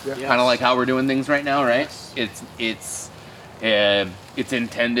 Yeah. Yes. Kind of like how we're doing things right now, right? Yes. It's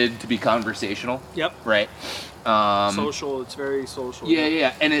intended to be conversational, Yep. right? Social. It's very social.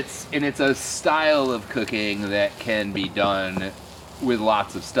 Yeah, and it's a style of cooking that can be done with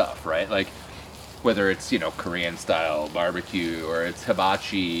lots of stuff, right? Like whether it's Korean style barbecue or it's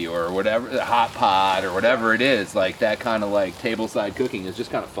hibachi or whatever, hot pot or whatever it is, like that kind of like tableside cooking is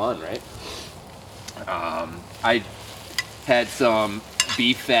just kind of fun, right? I had some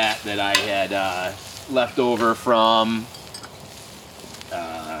beef fat that I had left over from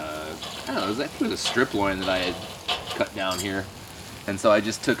I don't know, it was a strip loin that I had cut down here. And so I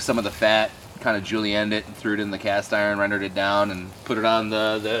just took some of the fat, kind of julienned it, and threw it in the cast iron, rendered it down, and put it on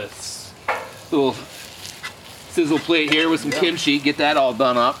the little sizzle plate here with some kimchi, get that all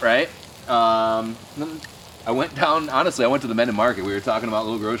done up, right? Then I went down, honestly, I went to the Mendon Market. We were talking about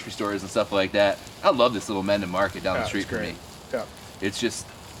little grocery stores and stuff like that. I love this little Mendon Market down the street from me. Yeah. It's just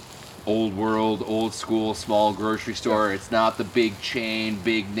old world, old school, small grocery store. It's not the big chain,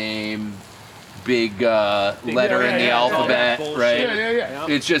 big name, big letter in the alphabet, right? Yeah.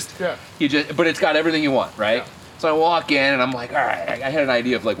 It's just, Yeah. but it's got everything you want, right? Yeah. So I walk in and I'm like, all right, I had an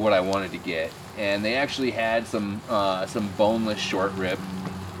idea of like what I wanted to get, and they actually had some boneless short rib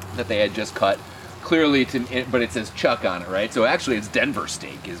that they had just cut. Clearly, but it says Chuck on it, right? So actually, it's Denver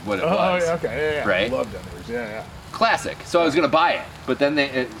steak is what it was. Oh, yeah, okay, yeah. Right? I love Denver's, yeah. Classic. So I was gonna buy it, but then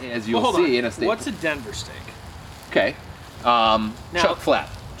they, as you'll Hold see on. in a steak. What's a Denver steak? Okay. Chuck flap.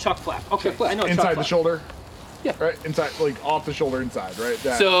 Chuck flap. Okay. Chuck flap. I know Inside chuck the flap. shoulder? Yeah. Right? Inside, like off the shoulder inside, right?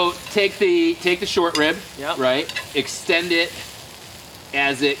 That. So take the short rib, Yep. right? Extend it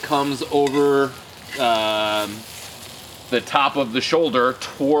as it comes over the top of the shoulder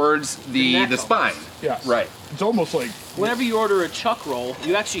towards The neck the spine. Yes. Right. It's almost like, Whenever you order a chuck roll,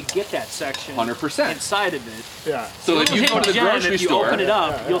 you actually get that section 100%. inside of it. yeah. So if you go to the grocery if you store, open it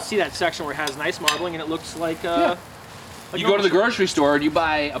up, Yeah. you'll see that section where it has nice marbling and it looks like Yeah. you go to the grocery store and you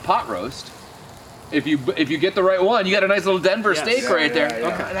buy a pot roast. If you get the right one, you got a nice little Denver Yes. steak Yeah, right there. yeah.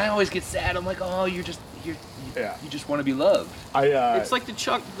 Okay. And I always get sad. I'm like, oh, you just want to be loved. It's like the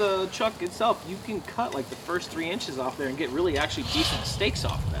chuck itself. You can cut like the first 3 inches off there and get really actually decent steaks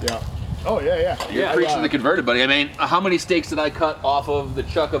off of that. Yeah. Oh, yeah. You're preaching to the converted, buddy. I mean, how many steaks did I cut off of the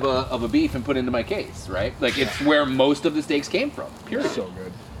chuck of a beef and put into my case, right? Like, it's where most of the steaks came from, period. So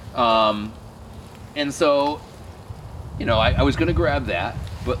good. And so, I was going to grab that,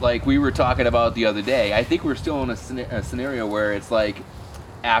 but like we were talking about the other day, I think we're still in a scenario where it's like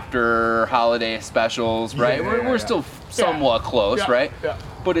after holiday specials, right? We're still somewhat close, Yeah, right? yeah.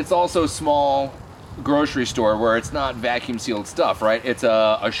 But it's also small grocery store where it's not vacuum sealed stuff, right? It's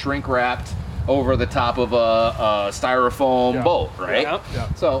a shrink wrapped over the top of a styrofoam boat, right?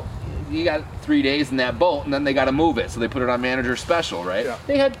 Yeah. So you got 3 days in that boat, and then they got to move it, so they put it on manager special, right? Yeah.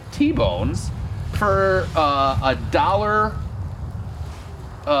 They had T-bones for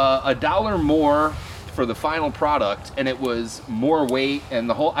 $1 more for the final product, and it was more weight and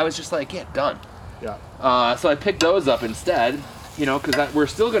the whole. I was just like, yeah, done. Yeah. So I picked those up instead, because we're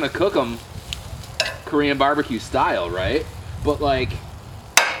still gonna cook them Korean barbecue style, right? But like,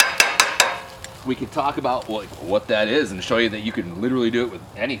 we could talk about like what that is and show you that you can literally do it with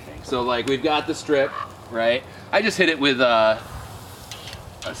anything. So like, we've got the strip, right? I just hit it with a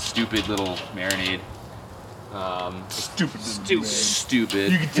stupid little marinade.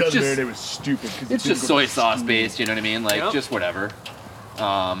 Stupid. You can tell It's the just- marinade was stupid. 'Cause It's it just didn't go soy to sauce stew. based, you know what I mean? Like, Yep. just whatever.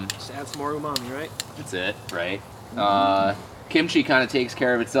 Just add some more umami, right? That's it, right? Kimchi kind of takes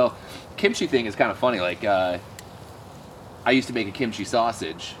care of itself. Kimchi thing is kind of funny. Like, I used to make a kimchi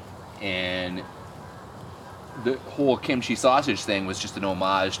sausage, and the whole kimchi sausage thing was just an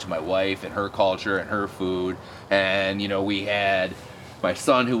homage to my wife and her culture and her food. And, we had my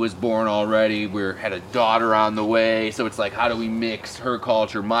son who was born already. We had a daughter on the way. So it's like, how do we mix her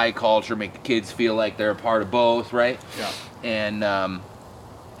culture, my culture, make the kids feel like they're a part of both, right? Yeah. And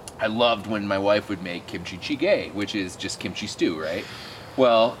I loved when my wife would make kimchi jjigae, which is just kimchi stew, right?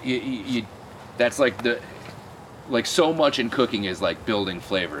 Well, you that's like so much in cooking is like building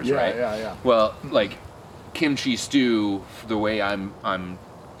flavors, right? Yeah. Well, like kimchi stew, the way I'm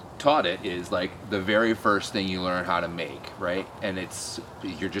taught it is like the very first thing you learn how to make, right? And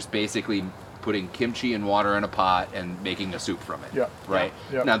you're just basically putting kimchi and water in a pot and making a soup from it, right?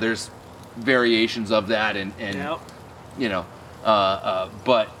 Yeah. Now there's variations of that, and you know,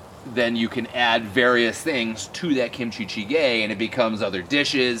 but then you can add various things to that kimchi jjigae, and it becomes other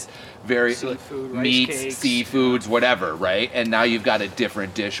dishes, seafood, meats, rice cakes, seafoods, whatever, right? And now you've got a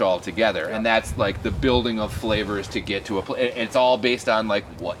different dish altogether, and that's like the building of flavors to get to it's all based on like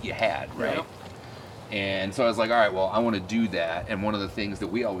what you had, right? Yep. And so I was like, all right, well, I want to do that. And one of the things that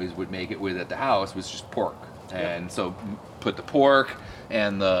we always would make it with at the house was just pork. And so put the pork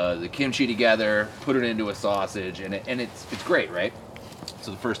and the kimchi together, put it into a sausage, and it's great, right?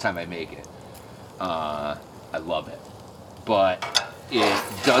 So the first time I make it, I love it. But it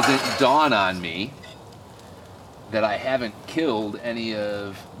doesn't dawn on me that I haven't killed any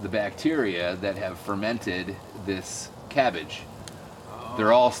of the bacteria that have fermented this cabbage.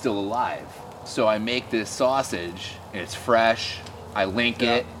 They're all still alive. So I make this sausage, and it's fresh. I link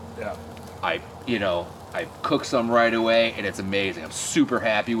it. Yeah. I cook some right away, and it's amazing. I'm super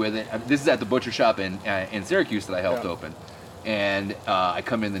happy with it. This is at the butcher shop in Syracuse that I helped open. And I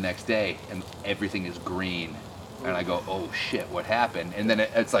come in the next day, and everything is green. And I go, oh, shit, what happened? And then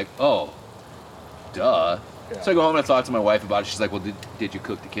it's like, oh, duh. Yeah. So I go home and I talk to my wife about it. She's like, well, did you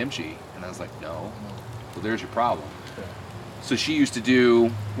cook the kimchi? And I was like, no. Well, there's your problem. Yeah. So she used to do,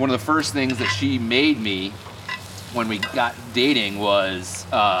 one of the first things that she made me when we got dating was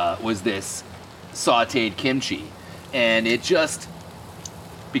this sauteed kimchi. And it just,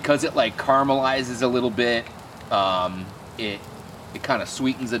 because it like caramelizes a little bit, it kind of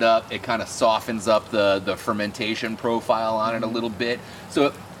sweetens it up. It kind of softens up the fermentation profile on it a little bit.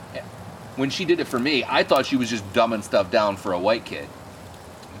 So when she did it for me, I thought she was just dumbing stuff down for a white kid.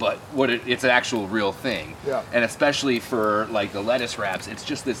 But it's an actual real thing. Yeah. And especially for like the lettuce wraps, it's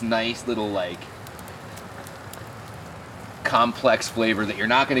just this nice little like complex flavor that you're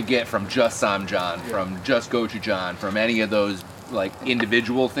not going to get from just Samjang, from just gochujang, from any of those like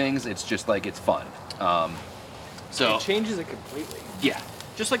individual things. It's just like, it's fun. So it changes it completely. Yeah.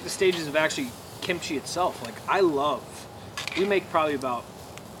 Just like the stages of actually kimchi itself. Like we make probably about,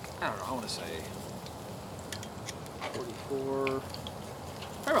 I don't know, I want to say 44,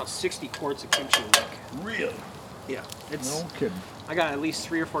 probably about 60 quarts of kimchi a week. Really? Yeah. No kidding. I got at least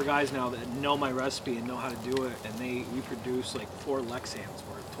 3 or 4 guys now that know my recipe and know how to do it, and we produce like 4 Lexans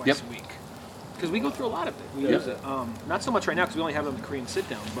worth twice a week. Because we go through a lot of it. We use it. Not so much right now because we only have it on the Korean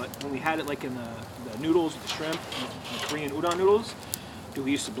sit-down, but when we had it like in the noodles, the shrimp, the Korean udon noodles, dude,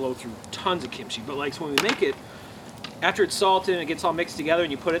 we used to blow through tons of kimchi. But like, so when we make it, after it's salted and it gets all mixed together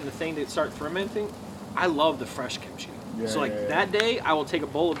and you put it in the thing to start fermenting, I love the fresh kimchi. That day, I will take a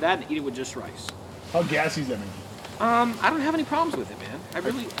bowl of that and eat it with just rice. How gassy is that making? I don't have any problems with it, man. I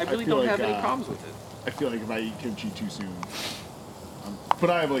really don't have any problems with it. I feel like if I eat kimchi too soon, but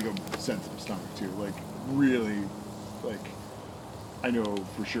I have like a sensitive stomach too. Like really, like I know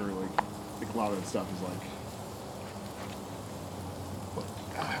for sure like a lot of that stuff is like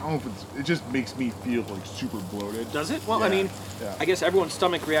I don't know if it just makes me feel like super bloated. Does it? Well, I mean, I guess everyone's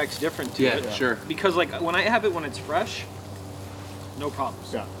stomach reacts different to it. Yeah, sure. Because like when I have it when it's fresh, no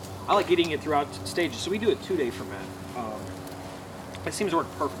problems. Yeah. I like eating it throughout stages, so we do a 2-day ferment. It seems to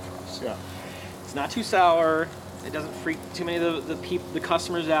work perfect for us. Yeah. It's not too sour. It doesn't freak too many of the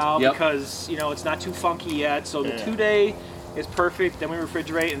customers out because it's not too funky yet. So the 2-day is perfect. Then we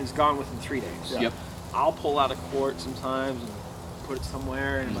refrigerate and it's gone within 3 days. Yeah. Yep. I'll pull out a quart sometimes and put it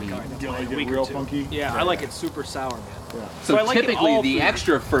somewhere and like, all right, that's fine, a week real or 2. funky? Yeah, I like it super sour, man. Yeah. So I like it typically all the food.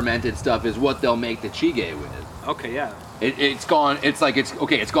 extra fermented stuff is what they'll make the jjigae with. Okay, yeah. It's gone.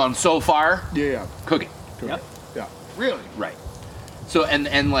 It's gone so far. Yeah. Cook it. Yep. Yeah. Really? Right. So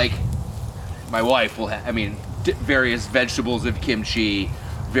and like my wife will have, various vegetables of kimchi,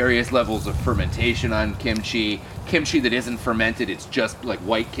 various levels of fermentation on kimchi that isn't fermented. It's just like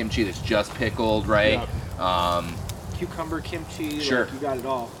white kimchi that's just pickled, right? Yeah. Cucumber kimchi. Sure. Like, you got it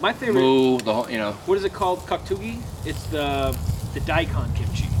all. My favorite. Moo, the whole, What is it called? Kaktugi? It's the daikon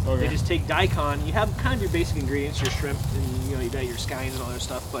kimchi. Okay. They just take daikon. You have kind of your basic ingredients, your shrimp, and you got your skynes and all that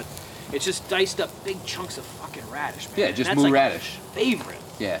stuff, but it's just diced up big chunks of fucking radish, man. Yeah, just that's moo like radish. My favorite.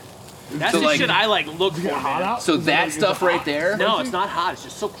 Yeah. That's So, the like, shit I look for. hot Man. out? So Is it that like- stuff is it right hot? there. No, it's not hot. It's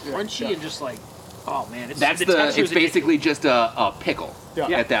just so crunchy Yeah. and just like, oh man, it's That's texture it's is basically just a pickle Yeah.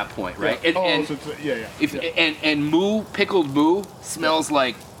 at that point, right? Yeah. And So it's, yeah. if yeah. and pickled moo smells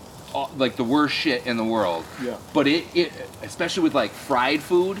like the worst shit in the world. Yeah. But it especially with like fried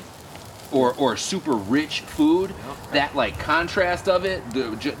food or super rich food, that like contrast of it,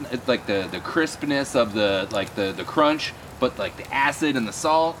 the crispness of the crunch, but like the acid and the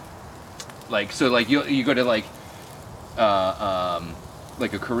salt, Like so, like you go to like a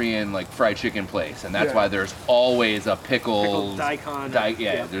Korean like fried chicken place, and that's why there's always a pickled daikon.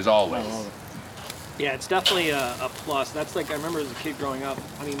 There's always. Yeah, it's definitely a plus. That's like I remember as a kid growing up.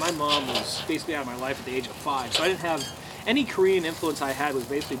 I mean, my mom was basically out of my life at the age of 5, so I didn't have any Korean influence. I had was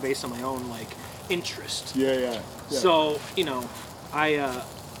basically based on my own like interest. Yeah. So you know, I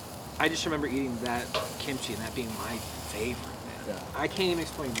just remember eating that kimchi and that being my favorite. Man. Yeah. I can't even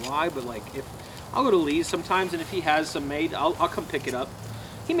explain why, but like if I'll go to Lee's sometimes, and if he has some made, I'll come pick it up.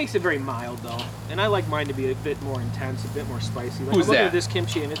 He makes it very mild though, and I like mine to be a bit more intense, a bit more spicy. Like, Who's I'm looking that? at this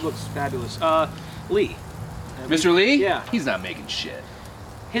kimchi and it looks fabulous. Lee. Mr. Lee? Yeah. He's not making shit.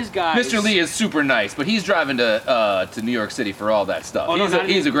 His guys. Mr. Lee is super nice, but he's driving to New York City for all that stuff. Oh, no,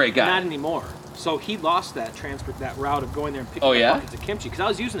 He's a great guy. Not anymore. So he lost that route of going there and picking up buckets of kimchi, because I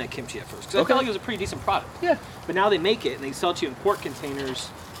was using that kimchi at first, because I felt like it was a pretty decent product. Yeah. But now they make it and they sell it to you in quart containers,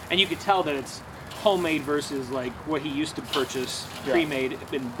 and you can tell that it's homemade versus like what he used to purchase pre-made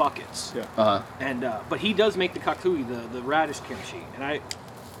in buckets. Yeah. And but he does make the kakui, the radish kimchi, and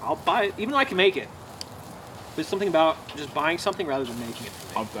I'll buy it, even though I can make it. There's something about just buying something rather than making it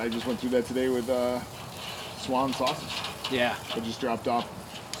for me. I just went through that today with swan sausage. Yeah. I just dropped off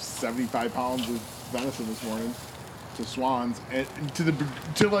 75 pounds of venison this morning to Swans, and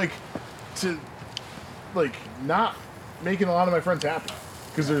to not making a lot of my friends happy,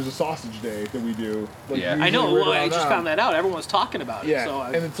 because there's a sausage day that we do. Like, I know. Well, I just found that out. Everyone was talking about it. Yeah, So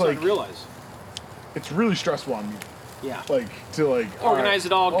and it's I like realize. It's really stressful on me. Yeah. Like to organize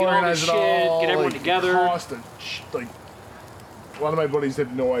it all, get all the shit, get everyone together. Cost like a lot of my buddies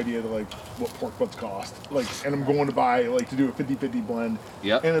had no idea what pork butts cost. Like, and I'm going to buy to do a 50-50 blend.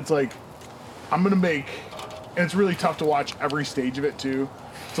 Yep. And it's like I'm gonna make, and it's really tough to watch every stage of it too.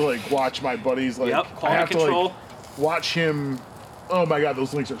 To watch my buddies quality I have control. to watch him. Oh my god,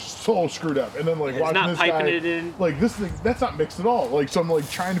 those links are so screwed up. And then watching this guy, it in. this thing that's not mixed at all. So I'm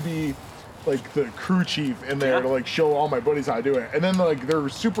trying to be the crew chief in there to show all my buddies how to do it. And then they're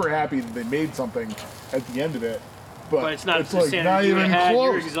super happy that they made something at the end of it. But it's not not even close.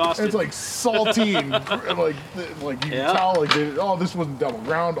 You're exhausted. It's salty and you can tell this wasn't double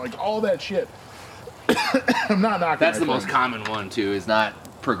ground, all that shit. I'm not knocking. That's the most common one too. Is not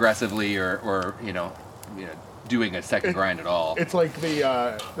progressively or doing a second grind at all. It's like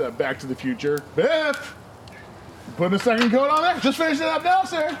the Back to the Future. Biff, putting a second coat on there. Just finishing it up now,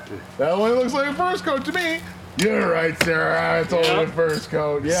 sir. That only looks like a first coat to me. You're right, Sarah. It's only the first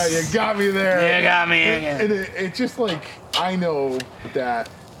coat. Yeah, you got me there. You got me again. And it's just I know that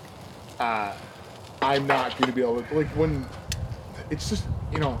I'm not going to be able to when it's just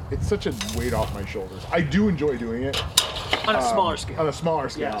it's such a weight off my shoulders. I do enjoy doing it on a smaller scale. On a smaller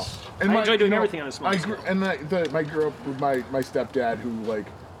scale. Yes. And I enjoy doing everything on a smaller scale. And I grew up with my stepdad, who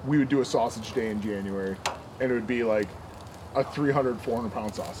we would do a sausage day in January, and it would be a 300, 400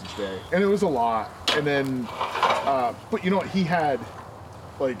 pound sausage day, and it was a lot. And then, but you know what? He had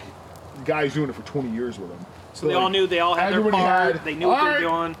guys doing it for 20 years with him. So they all knew, they all had their part, they knew what they were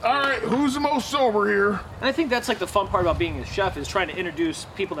doing. All right, who's the most sober here? And I think that's the fun part about being a chef, is trying to introduce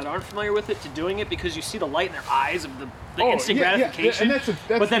people that aren't familiar with it to doing it, because you see the light in their eyes of the instant gratification. Yeah,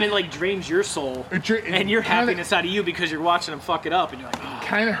 and but then it drains your soul, and your happiness out of you, because you're watching them fuck it up, and you're like, oh. It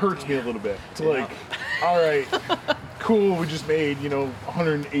kind of hurts me a little bit to all right, cool, we just made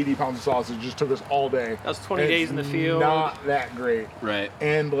 180 pounds of sausage. It just took us all day. That was 20 days in the field. Not that great. Right.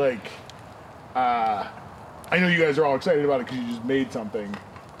 And I know you guys are all excited about it because you just made something,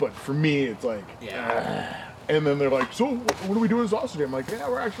 but for me, it's and then they're like, so what are we doing sausage today? I'm like, yeah,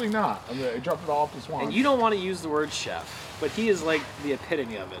 we're actually not. I dropped it all off to Swan. And you don't want to use the word chef, but he is the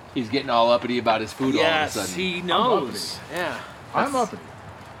epitome of it. He's getting all uppity about his food all of a sudden. Yes, he knows. I'm uppity.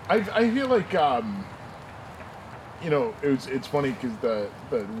 I feel like, it's funny because the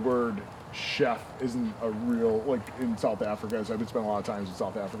word chef isn't a real, in South Africa, so I've been spending a lot of time with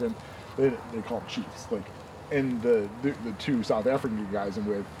South African, they call them chiefs, and the two South African guys I'm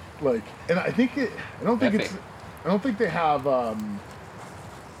with, and I think I don't think they have I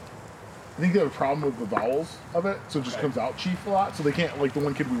think they have a problem with the vowels of it, so it just comes out chief a lot, so they can't, the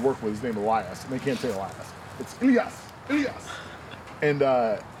one kid we work with is named Elias, and they can't say Elias, it's Elias, and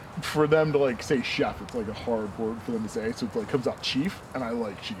for them to say chef, it's a hard word for them to say, so it comes out chief, and I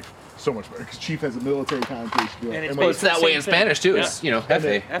like chief so much better because chief has a military connotation to it. And it's that way in Spanish too. Yeah. It's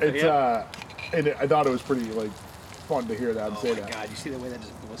jefe. And I thought it was pretty fun to hear that and say that. Oh my god, you see the way that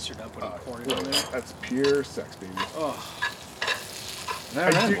just blistered up when he poured it on there? That's pure sex, baby. Oh.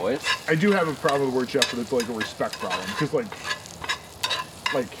 Boys. I do have a problem with the word chef, but it's a respect problem because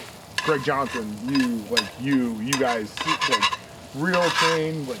Greg Johnson, you guys real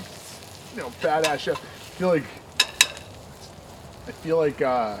trained badass chef. I feel like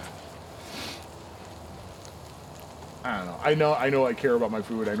I don't know. I know I care about my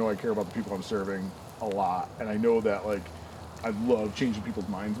food. I know I care about the people I'm serving a lot, and I know that like I love changing people's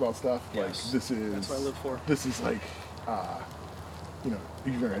minds about stuff. Yes. Like that's what I live for. This is like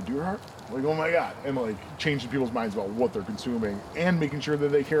you're gonna do your heart? Like, oh my god. And like changing people's minds about what they're consuming and making sure that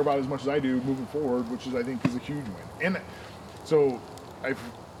they care about it as much as I do moving forward, which is I think is a huge win. And so I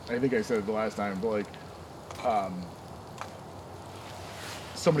think I said it the last time, but like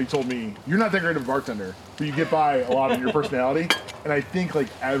somebody told me, you're not that great of a bartender, but you get by a lot of your personality. And I think like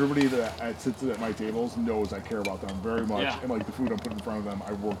everybody that sits at my tables knows I care about them very much. Yeah. And like the food I'm putting in front of them,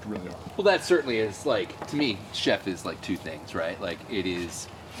 I worked really hard. Well, that certainly is like, to me, chef is like two things, right? Like it is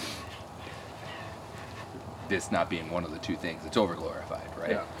this not being one of the two things. It's overglorified,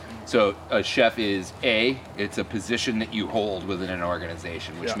 right? Yeah. So a chef is it's a position that you hold within an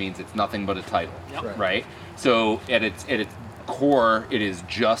organization, which Yeah. means it's nothing but a title, Yep. right? So at its core, it is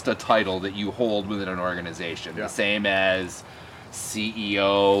just a title that you hold within an organization, Yeah. the same as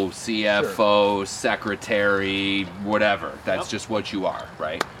CEO, CFO, secretary, whatever. That's Yep. just what you are,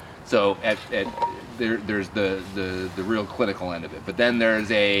 right? So there's the real clinical end of it, but then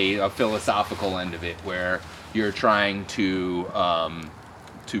there's a philosophical end of it where you're trying to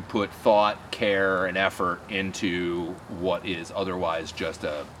put thought, care, and effort into what is otherwise just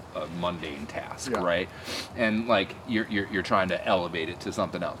a mundane task, Yeah. right? And like you're trying to elevate it to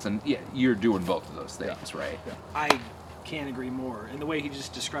something else, and yeah, you're doing both of those things, right? Yeah. I can't agree more. And the way he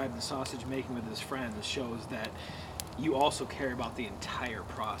just described the sausage making with his friend shows that you also care about the entire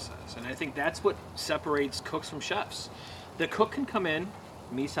process. And I think that's what separates cooks from chefs. The cook can come in,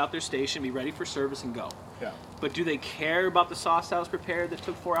 meet out their station, be ready for service, and go. Yeah. But do they care about the sauce that was prepared that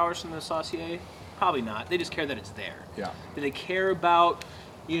took 4 hours from the saucier? Probably not. They just care that it's there. Yeah. Do they care about,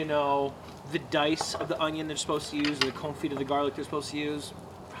 the dice of the onion they're supposed to use, or the confit of the garlic they're supposed to use?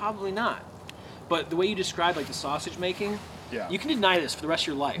 Probably not. But the way you describe like the sausage making, Yeah. you can deny this for the rest of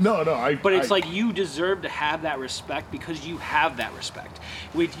your life. No, But it's like you deserve to have that respect because you have that respect.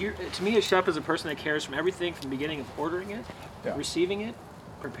 To me, a chef is a person that cares from everything from the beginning of ordering it, Yeah. receiving it,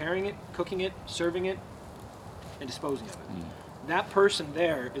 preparing it, cooking it, serving it, and disposing of it. That person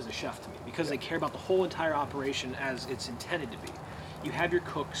there is a chef to me because they care about the whole entire operation as it's intended to be. You have your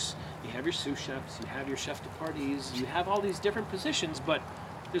cooks, you have your sous chefs, you have your chef de parties, you have all these different positions, but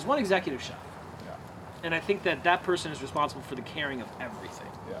there's one executive chef. Yeah. And I think that person is responsible for the caring of everything.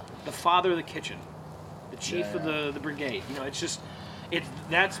 Yeah. The father of the kitchen, the chief Yeah, of the brigade.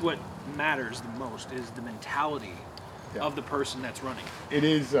 That's what matters the most is the mentality Yeah. of the person that's running. It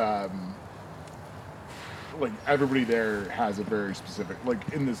is like everybody there has a very specific,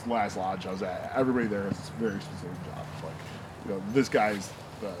 like in this last lodge I was at, everybody there has a very specific job. Like, this guy's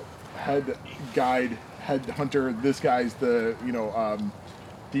the head guide, head hunter, this guy's the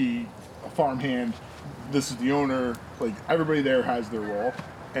farmhand, this is the owner. Like everybody there has their role,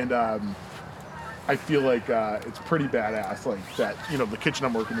 and I feel like it's pretty badass. Like that, the kitchen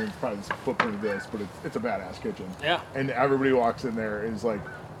I'm working in is probably the footprint of this, but it's a badass kitchen. Yeah. And everybody walks in there and is like,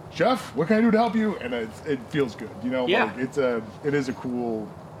 "Chef, what can I do to help you?" And it feels good, Yeah. Like it is a cool.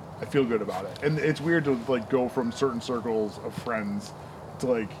 I feel good about it, and it's weird to like go from certain circles of friends to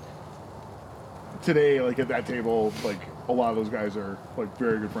like today, like at that table, like a lot of those guys are like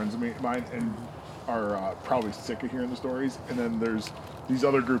very good friends of mine, and are probably sick of hearing the stories. And then there's these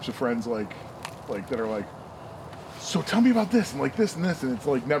other groups of friends like that are like, so tell me about this and like this and this, and it's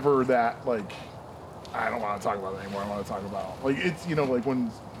like never that like I don't want to talk about it anymore. I want to talk about like it's like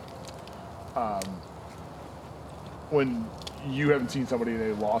when you haven't seen somebody and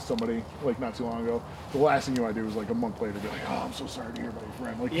they lost somebody like not too long ago, the last thing you want to do is like a month later be like, oh, I'm so sorry to hear about your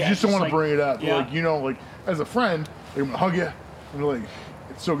friend. Like Yeah, you just don't want to like- bring it up. yeah. Like like as a friend, like, I'm gonna hug you. I'm like,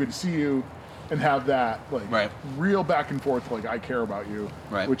 it's so good to see you, and have that like Right. real back and forth. Like I care about you,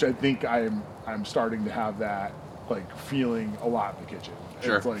 Right. which I think I'm starting to have that like feeling a lot in the kitchen.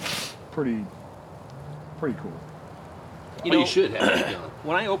 Sure. It's like pretty cool. You should have that feeling.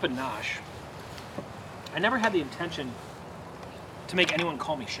 When I opened Nosh, I never had the intention to make anyone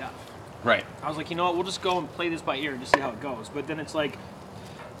call me chef. Right. I was like, you know what, we'll just go and play this by ear and just see how it goes. But then it's like,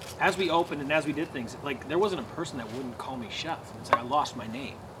 as we opened and as we did things, like there wasn't a person that wouldn't call me chef. It's like I lost my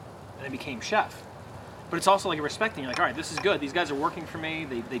name and I became chef. But it's also like a respecting, like, all right, this is good. These guys are working for me.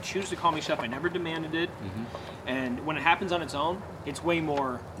 They choose to call me chef. I never demanded it. And when it happens on its own, it's way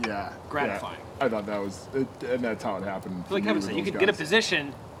more Yeah. gratifying. Yeah. I thought that was it, and that's how it happened. for Like me Kevin with said, you those could get a guys.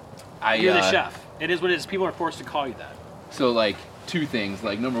 position, I you're the chef. It is what it is. People are forced to call you that. So like two things.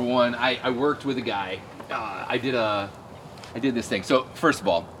 Like number one, I worked with a guy. I did this thing. So first of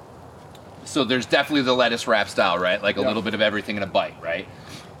all, So there's definitely the lettuce wrap style, right? Like a little bit of everything in a bite, right?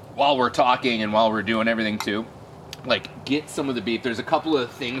 While we're talking and while we're doing everything too, like get some of the beef. There's a couple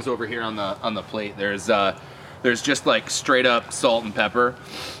of things over here on the plate. There's just like straight up salt and pepper.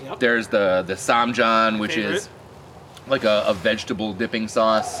 Yep. There's the samjang, which is like a vegetable dipping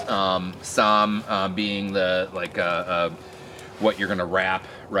sauce. Sam being the like what you're gonna wrap,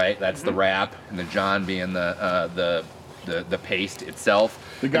 right? That's the wrap, and the John being the paste itself.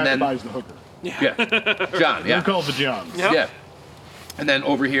 The guy that buys the hooker. Yeah. John. Yeah. They're called the Johns. Yep. Yeah. And then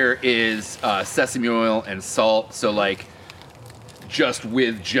over here is sesame oil and salt. So like, just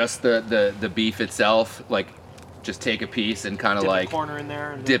with just the beef itself, like, just take a piece and kind of like corner in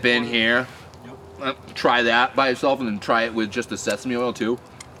there and dip in here. Yep. Try that by itself, and then try it with just the sesame oil too,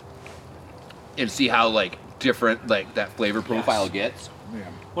 and see how like different like that flavor profile gets. Yeah.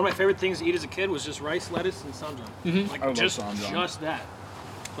 One of my favorite things to eat as a kid was just rice, lettuce, and samjang. Mm-hmm. Like I just love samjang. just that.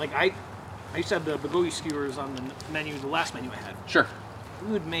 Like I used to have the bulgogi skewers on the menu, the last menu I had. Sure.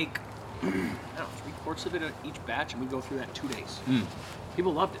 We would make, I don't know, 3/4 of it each batch, and we'd go through that in 2 days. Mm.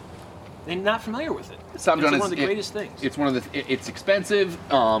 People loved it. They're not familiar with it. Samjang it's one of the greatest things. It's one of the. It's expensive.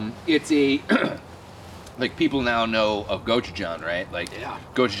 It's a. Like, people now know of gochujang, right? Like,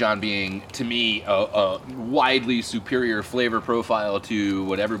 gochujang being, to me, a widely superior flavor profile to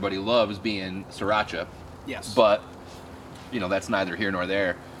what everybody loves, being sriracha. Yes. But, you know, that's neither here nor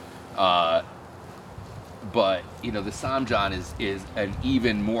there. But, you know, the samjang is an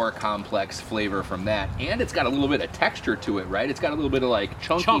even more complex flavor from that. And it's got a little bit of texture to it, right? It's got a little bit of, like,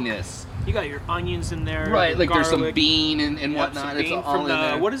 chunkiness. You got your onions in there. Right, like garlic. there's some bean and whatnot. It's all from in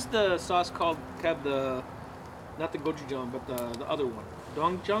there. What is the sauce called, Kev? Not the gochujang, but the other one.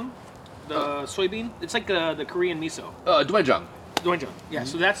 Doenjang? The soybean? It's like the Korean miso. Doenjang. Doenjang. Yeah,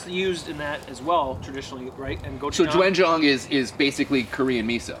 so that's used in that as well, traditionally, right? And gochujang. So doenjang is basically Korean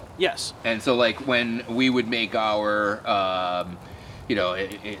miso. Yes. And so, like, when we would make our, you know,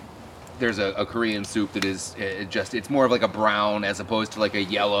 there's a Korean soup that is it's more of like a brown as opposed to like a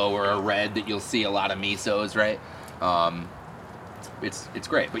yellow or a red that you'll see a lot of misos, right? It's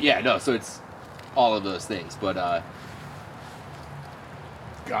great. But yeah, no, so it's all of those things. But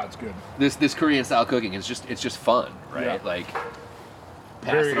God's good. This Korean style cooking is just fun, right? Yeah. Like,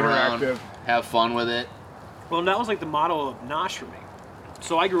 pass Very it around, interactive. have fun with it. Well, that was like the model of Nosh for me.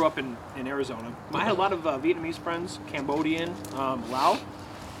 So I grew up in Arizona. I had a lot of Vietnamese friends, Cambodian, Lao.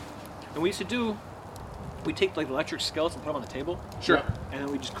 And we used to we'd take like electric skillets and put them on the table. Sure. And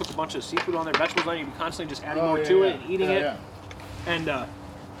then we'd just cook a bunch of seafood on there, vegetables on it. You'd be constantly just adding more to it and eating it. Yeah. And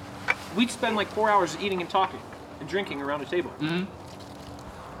we'd spend like 4 hours eating and talking and drinking around a table. Mm-hmm.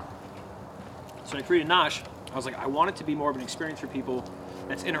 So I created Nosh. I was like, I want it to be more of an experience for people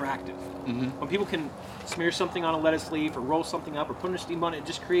that's interactive. Mm-hmm. When people can smear something on a lettuce leaf or roll something up or put in a steam bun, it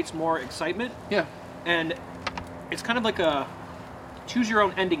just creates more excitement. Yeah. And it's kind of like a choose your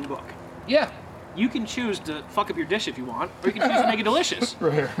own ending book. Yeah. You can choose to fuck up your dish if you want, or you can choose to make it delicious.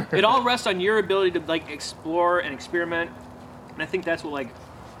 Right. It all rests on your ability to like explore and experiment. And I think that's what like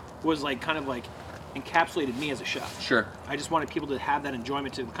was like kind of like encapsulated me as a chef. Sure. I just wanted people to have that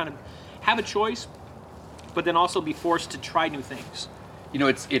enjoyment, to kind of have a choice, but then also be forced to try new things. You know,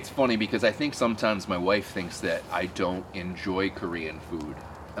 it's funny because I think sometimes my wife thinks that I don't enjoy Korean food,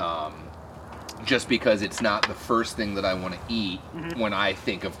 just because it's not the first thing that I want to eat when I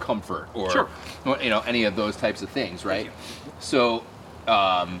think of comfort or you know, any of those types of things, right? So,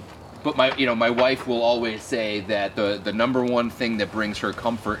 but my wife will always say that the number one thing that brings her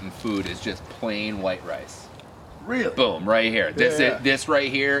comfort in food is just plain white rice. Really? Boom, right here. This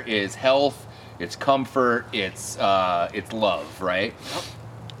right here is health. It's comfort. It's love, right? Yep.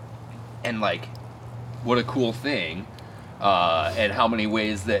 And like, what a cool thing, and how many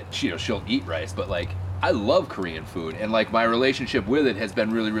ways that she'll eat rice. But like, I love Korean food, and like my relationship with it has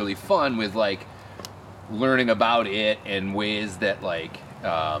been really, really fun. With like learning about it and ways that like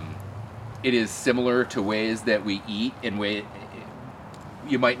it is similar to ways that we eat in way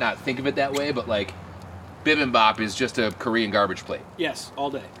you might not think of it that way, but like bibimbap is just a Korean garbage plate. Yes, all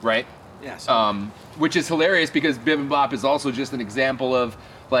day. Right? Yes. Which is hilarious because bibimbap is also just an example of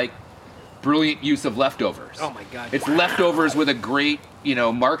like brilliant use of leftovers. Oh my God. It's leftovers with a great,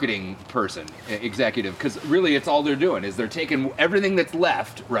 marketing person, executive, because really it's all they're doing is they're taking everything that's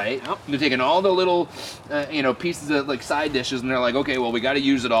left, right? Yep. They're taking all the little, pieces of like side dishes, and they're like, okay, well we got to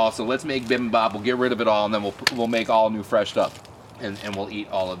use it all, so let's make bibimbap. We'll get rid of it all, and then we'll make all new fresh stuff, and we'll eat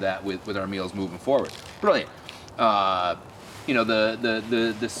all of that with our meals moving forward. Brilliant. The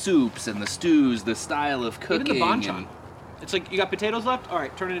soups and the stews, the style of cooking. Even the banchan. It's like, you got potatoes left? All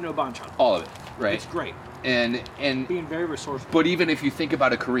right, turn it into a banchan. All of it, right? It's great. And being very resourceful. But even if you think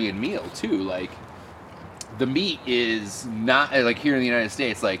about a Korean meal too, like the meat is not like here in the United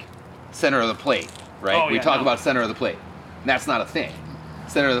States, like center of the plate, right? Oh, we yeah, talk no. about center of the plate. And that's not a thing.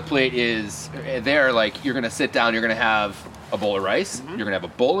 Center of the plate is there, like you're gonna sit down, you're gonna have a bowl of rice, Mm-hmm. you're gonna have a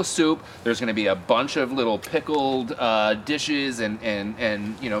bowl of soup, there's gonna be a bunch of little pickled dishes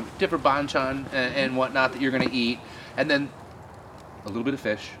and you know, different banchan and whatnot that you're gonna eat, and then a little bit of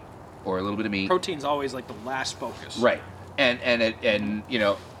fish or a little bit of meat. Protein's always like the last focus. Right. And you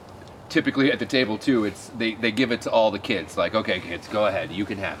know, typically at the table too, it's they give it to all the kids. Like, okay, kids, go ahead, you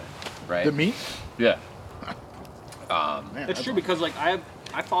can have it. Right. The meat? Yeah. Man, It's true because like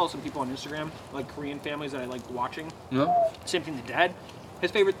I follow some people on Instagram, like Korean families that I like watching. No. Same thing, the dad. His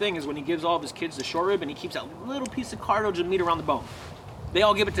favorite thing is when he gives all of his kids the short rib and he keeps that little piece of cartilage and meat around the bone. They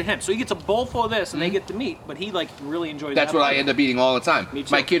all give it to him, so he gets a bowl full of this and they get the meat. But he like really enjoys. That's that what part. I end up eating all the time. Me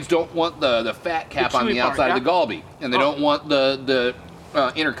too. My kids don't want the fat cap The on chewy the part, outside yeah. of the galbi, and they don't want the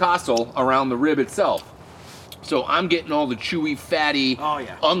intercostal around the rib itself. So I'm getting all the chewy, fatty, Oh,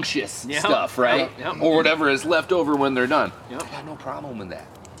 yeah. unctuous Yep. stuff, right? Yep. Or whatever is left over when they're done. Yep. I had no problem with that.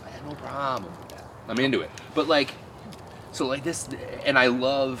 I'm into it. But like, so like this, and I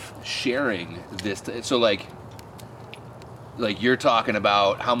love sharing this. So like you're talking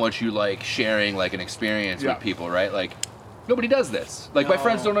about how much you like sharing like an experience Yeah. with people, right? Like nobody does this. Like my No.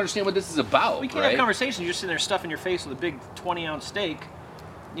 friends don't understand what this is about. We can't right? have conversations. You're just sitting there stuffing your face with a big 20-ounce steak,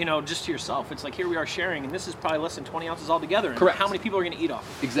 you know, just to yourself. It's like, here we are sharing, and this is probably less than 20 ounces altogether. And Correct. how many people are going to eat off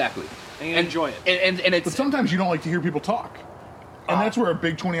of it? Exactly. And you enjoy it. And it's But sometimes you don't like to hear people talk. And that's where a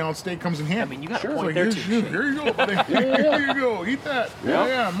big 20-ounce steak comes in handy. I mean, you got a It's point like, there, here, too. here you go, buddy. Here you go. Eat that.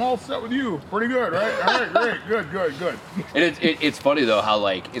 Yeah, I'm all set with you. Pretty good, right? All right, great. Good. And it's funny though how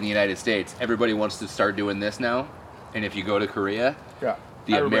like in the United States everybody wants to start doing this now, and if you go to Korea, Yeah.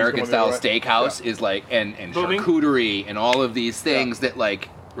 the Everybody's American going style the other way. steakhouse Yeah. is like and Booming. charcuterie and all of these things that like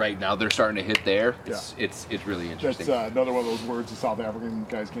right now they're starting to hit there. It's really interesting. That's another one of those words the South African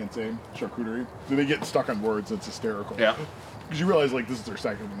guys can't say. Charcuterie. So they get stuck on words. It's hysterical. Yeah. Because you realize like this is their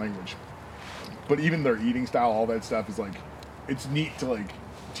second language. But even their eating style, all that stuff is like, it's neat to like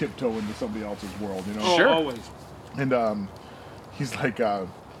tiptoe into somebody else's world, you know? Oh, Sure. always. And he's like,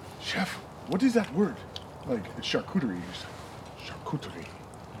 Chef, what is that word? Like, it's charcuterie. He's like, charcuterie.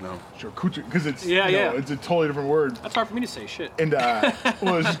 No. Charcuterie. Because it's, Yeah, you know, yeah. it's a totally different word. That's hard for me to say. Shit. And,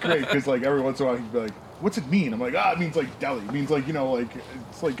 well, it's just great because, like, every once in a while he'd be like, what's it mean? I'm like, it means, like, deli. It means, like, you know, like,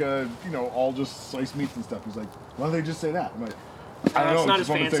 it's like, you know, all just sliced meats and stuff. He's like, why don't they just say that? I'm like, I don't it's know. not just as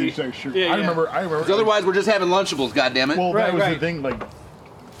one of the fancy. things, sure. Yeah, I yeah. remember. Because otherwise we're just having Lunchables, goddammit. Well, that Right, was the right. thing, like,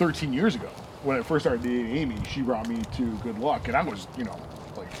 13 years ago. When I first started dating Amy, she brought me to Good Luck, and I was, you know,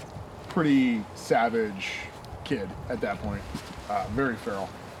 like, pretty savage kid at that point. Very feral.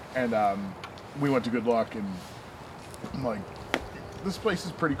 And we went to Good Luck, and I'm like, this place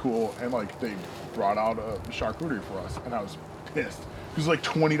is pretty cool, and, like, they brought out a charcuterie for us, and I was pissed. It was like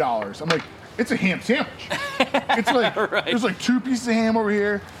 $20. I'm like, it's a ham sandwich. It's like, Right. there's like 2 pieces of ham over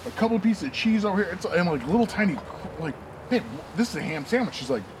here, a couple of pieces of cheese over here. It's and like little tiny, like, babe, this is a ham sandwich. She's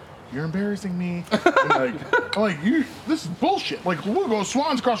like, you're embarrassing me. And like, I'm like, this is bullshit. Like, we'll go to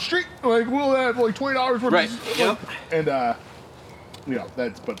Swan's across the street. Like, we'll have like $20 worth. Right. Of, Yep. And you know,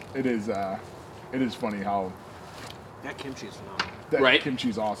 but it is funny how That kimchi is phenomenal. that Right.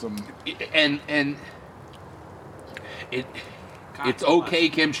 kimchi's awesome. And God, it's bless. okay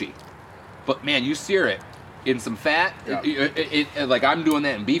kimchi, but man, you sear it in some fat. Yeah. It like I'm doing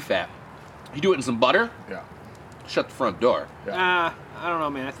that in beef fat. You do it in some butter. Yeah. Shut the front door. Yeah. I don't know,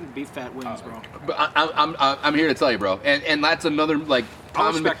 man. I think beef fat wins, bro. But I'm here to tell you, bro, and that's another like I'll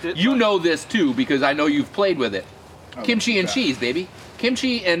common. respect it, You but- know this too because I know you've played with it. Oh, Kimchi and yeah. cheese, baby.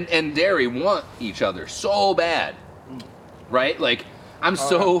 Kimchi and dairy want each other so bad, right? Like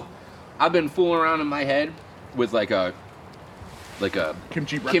I've been fooling around in my head with like a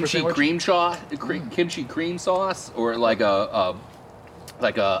Kimchi breakfast kimchi sandwich? cream sauce, kimchi cream sauce, or like a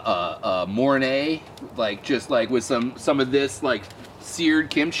mornay, like just like with some of this like seared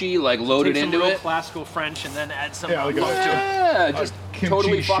kimchi like loaded Take some into real it. classical French and then add some Yeah, like a- love to it. Yeah, just kimchi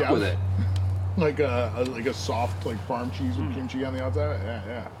totally fuck chef. with it. Like a soft like farm cheese with kimchi on the outside.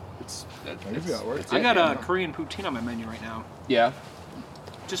 Yeah. It's I can see how it works. it's I it, got man. a Korean poutine on my menu right now. Yeah.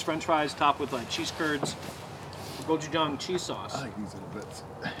 Just French fries topped with like cheese curds, gochujang cheese sauce, I like these little bits.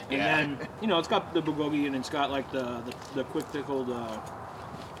 and then you know it's got the bulgogi and it's got like the quick pickled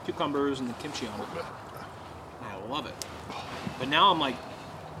cucumbers and the kimchi on it. I love it. But now I'm like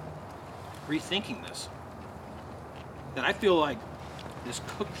rethinking this. That I feel like this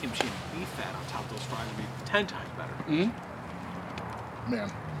cooked kimchi and beef fat on top of those fries would be 10 times better. Mhm.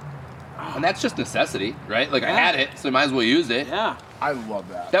 man. And that's just necessity, right? Like, I had it, so I might as well use it. Yeah. I love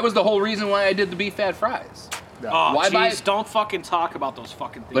that. That was the whole reason why I did the beef fat fries. Yeah. Oh, Why buy- jeez, don't fucking talk about those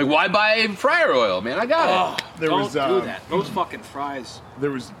fucking things. Like, why buy fryer oil, man? I got it. Don't do that. Those fucking fries.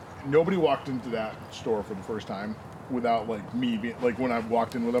 Nobody walked into that store for the first time without like me being like when I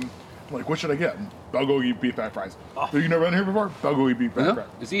walked in with them. I'm like, what should I get? I'll go eat beef fat fries. Oh. You never been here before? I'll go eat beef fat fries.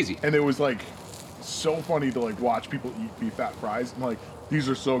 It's easy. And it was like so funny to like watch people eat beef fat fries. I'm like, these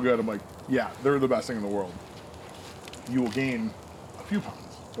are so good. I'm like, yeah, they're the best thing in the world. You will gain a few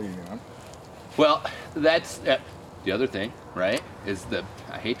pounds by eating them. Well, that's the other thing, right? Is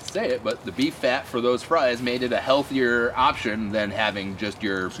I hate to say it, but the beef fat for those fries made it a healthier option than having just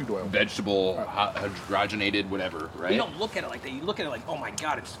your vegetable hydrogenated whatever, right? You don't look at it like that. You look at it like, oh my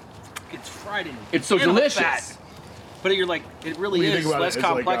god, it's fried in. It's so delicious. Fat. But you're like, it really is less it's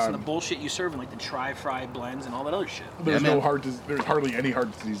complex like, than the bullshit you serve in like the tri-fry blends and all that other shit. There's there's hardly any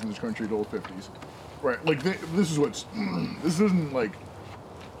heart disease in this country till the 50s, right? Like this isn't like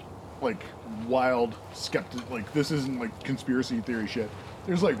wild skeptic. Like this isn't like conspiracy theory shit.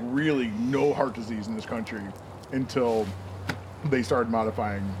 There's like really no heart disease in this country until they started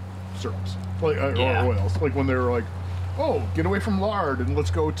modifying syrups, like or oils. Like when they were like, oh, get away from lard and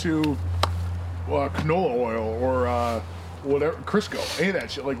let's go to canola oil or whatever, Crisco, any of that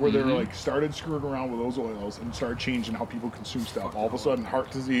shit. Like where they were like started screwing around with those oils and started changing how people consume stuff. All of a sudden,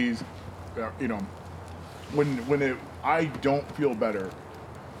 heart disease. You know, I don't feel better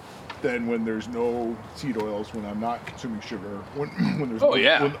than when there's no seed oils, when I'm not consuming sugar, when there's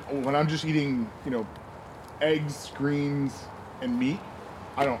when I'm just eating, you know, eggs, greens, and meat.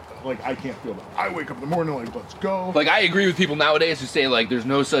 I can't feel that. I wake up in the morning like, let's go. Like, I agree with people nowadays who say like there's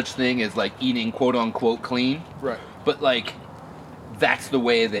no such thing as like eating quote unquote clean. Right. But like that's the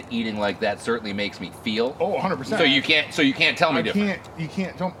way that eating like that certainly makes me feel. Oh, 100%. So you can't tell me different. You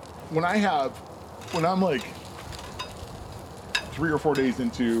can't tell. When I'm like 3 or 4 days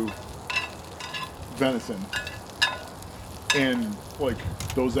into venison, and like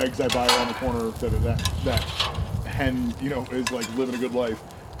those eggs I buy around the corner that hen, you know, is like living a good life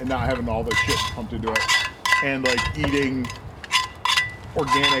and not having all this shit pumped into it, and like eating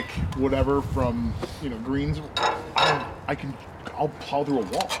organic whatever from, you know, greens, I'll plow through a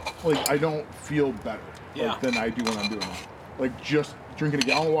wall. Like I don't feel better than I do when I'm doing that. Like just drinking a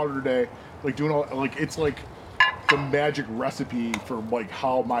gallon of water a day, like doing all, like it's like the magic recipe for like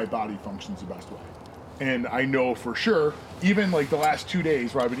how my body functions the best way. And I know for sure, even like the last 2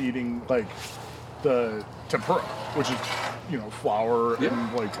 days where I've been eating like the tempura, which is, you know, flour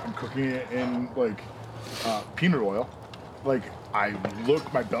and like I'm cooking it in like peanut oil. Like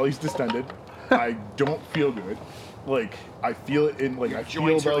my belly's distended. I don't feel good. Like I feel it in like, I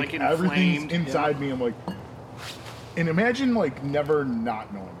feel like everything's inside me. I'm like, and imagine like never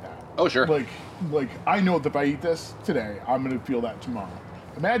not knowing that. Oh sure. Like I know that if I eat this today, I'm gonna feel that tomorrow.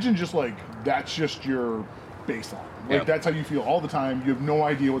 Imagine just like that's just your baseline. Like that's how you feel all the time. You have no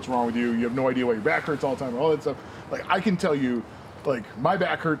idea what's wrong with you. You have no idea why your back hurts all the time. All that stuff. Like I can tell you, like my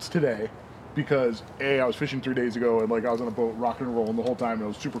back hurts today because I was fishing 3 days ago and like I was on a boat rocking and rolling the whole time and it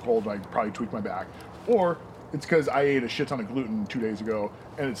was super cold and I probably tweaked my back. Or it's because I ate a shit ton of gluten 2 days ago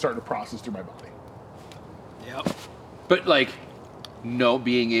and it's starting to process through my body. Yep. But like,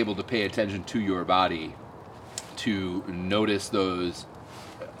 being able to pay attention to your body, to notice those,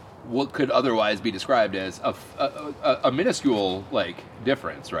 what could otherwise be described as a minuscule like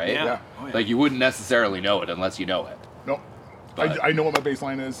difference, right? Yeah. Oh, yeah. Like you wouldn't necessarily know it unless you know it. Nope. I know what my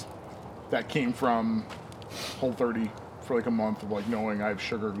baseline is. That came from Whole30 for like a month of like knowing I have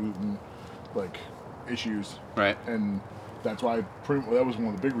sugar, gluten, like issues. Right. And that's why that was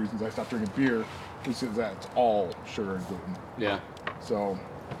one of the big reasons I stopped drinking beer, because that's all sugar and gluten. Yeah. So.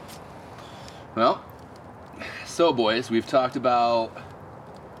 Well, so boys, we've talked about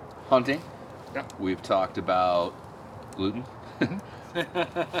hunting. Yeah. We've talked about gluten.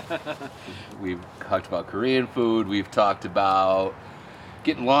 We've talked about Korean food. We've talked about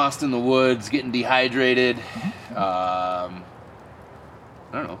getting lost in the woods, getting dehydrated. I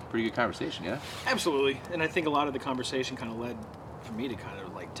don't know, pretty good conversation, yeah? Absolutely. And I think a lot of the conversation kind of led for me to kind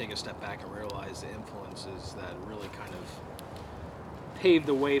of like take a step back and realize the influences that really kind of paved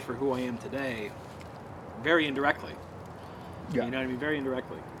the way for who I am today, very indirectly. Yeah. You know what I mean? Very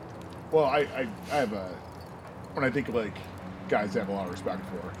indirectly. Well, I have when I think of like guys I have a lot of respect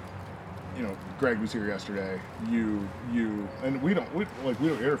for, you know, Greg was here yesterday, you, and we don't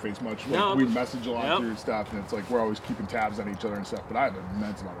interface much. Like, no, we message a lot through stuff, and it's like we're always keeping tabs on each other and stuff. But I have an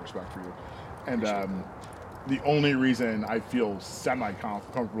immense amount of respect for you, and the only reason I feel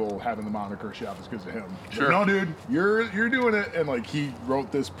semi-comfortable having the moniker chef is because of him. Sure. Like, no, dude, you're doing it. And like he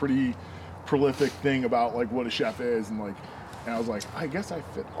wrote this pretty prolific thing about like what a chef is, and I was like, I guess I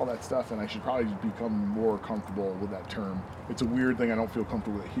fit all that stuff, and I should probably just become more comfortable with that term. It's a weird thing. I don't feel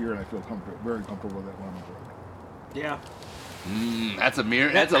comfortable with it here, and I feel very comfortable with it when I'm abroad. Yeah. That's a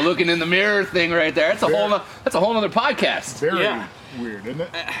mirror. That's a looking in the mirror thing right there. That's a whole other podcast. Very weird, isn't it?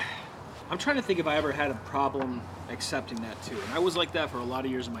 I'm trying to think if I ever had a problem accepting that too. And I was like that for a lot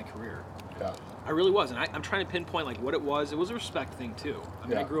of years of my career. Yeah. I really was. And I'm trying to pinpoint like what it was. It was a respect thing too. I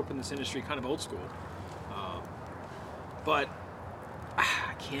mean, I grew up in this industry kind of old school. But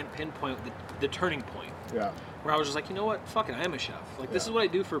I can't pinpoint the turning point. Yeah. Where I was just like, you know what? Fuck it, I am a chef. Like, this is what I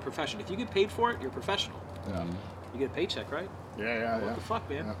do for a profession. If you get paid for it, you're a professional. Yeah. You get a paycheck, right? Yeah. What the fuck,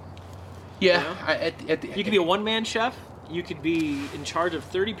 man? Yeah. You know? You could be a one-man chef. You could be in charge of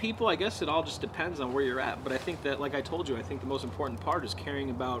 30 people. I guess it all just depends on where you're at. But I think that, like I told you, I think the most important part is caring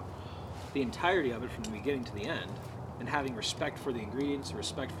about the entirety of it from the beginning to the end, and having respect for the ingredients,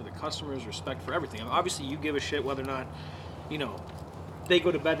 respect for the customers, respect for everything. I mean, obviously, you give a shit whether or not, you know, they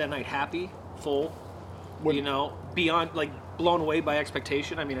go to bed that night happy, full, you know, beyond, like, blown away by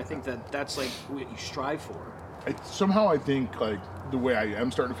expectation. I mean, I think that's, like, what you strive for. Somehow I think, like, the way I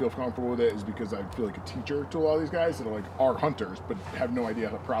am starting to feel comfortable with it is because I feel like a teacher to a lot of these guys that are hunters, but have no idea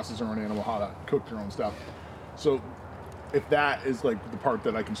how to process their own animal, how to cook their own stuff. So if that is, like, the part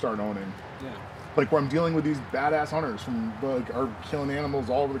that I can start owning. Yeah. Like, where I'm dealing with these badass hunters from, like, are killing animals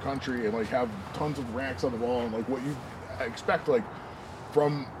all over the country and, like, have tons of racks on the wall and, like, what you expect, like,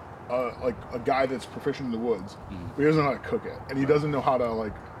 from like a guy that's proficient in the woods, but he doesn't know how to cook it, and he doesn't know how to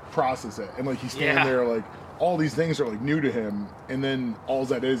like process it, and like he's standing there like all these things are like new to him, and then all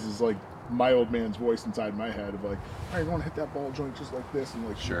that is like my old man's voice inside my head of like, all right, you want to hit that ball joint just like this, and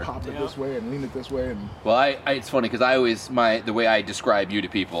like pop it this way and lean it this way, and well, it's funny because I always the way I describe you to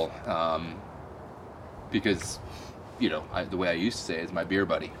people, because you know the way I used to say it is my beer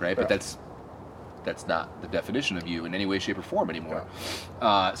buddy, right? But that's not the definition of you in any way, shape, or form anymore.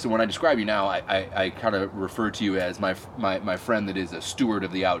 So when I describe you now, I kind of refer to you as my friend that is a steward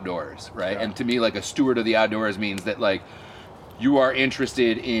of the outdoors, right? And to me, like, a steward of the outdoors means that, like, you are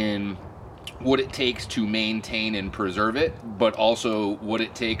interested in what it takes to maintain and preserve it, but also what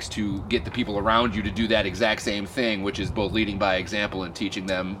it takes to get the people around you to do that exact same thing, which is both leading by example and teaching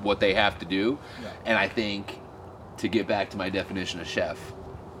them what they have to do. And I think, to get back to my definition of chef,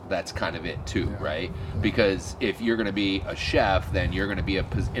 that's kind of it too, right? Because if you're going to be a chef, then you're going to be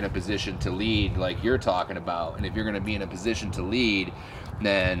in a position to lead, like you're talking about. And if you're going to be in a position to lead,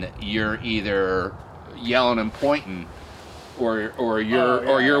 then you're either yelling and pointing, or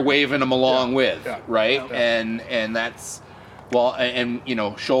you're waving them along with, right? And that's and you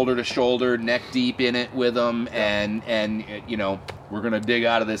know, shoulder to shoulder, neck deep in it with them, and you know, we're going to dig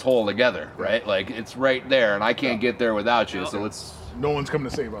out of this hole together, right? Like, it's right there, and I can't get there without you. So let's. No one's coming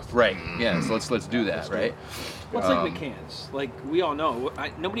to save us. Right. Yeah. So let's do that. Right. Well, it's like McCann's. Like, we all know,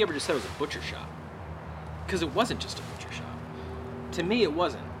 nobody ever just said it was a butcher shop, because it wasn't just a butcher shop. To me, it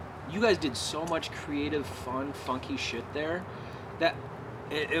wasn't. You guys did so much creative, fun, funky shit there that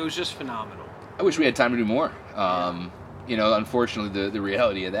it was just phenomenal. I wish we had time to do more. You know, unfortunately, the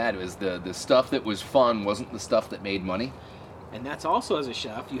reality of that is the stuff that was fun wasn't the stuff that made money. And that's also, as a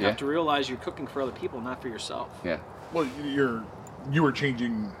chef, you have to realize you're cooking for other people, not for yourself. Yeah. Well, you were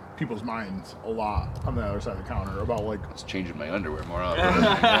changing people's minds a lot on the other side of the counter about like. I was changing my underwear more often than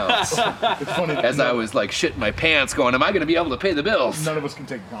anything else. It's funny. As I was like shitting my pants going, am I going to be able to pay the bills? None of us can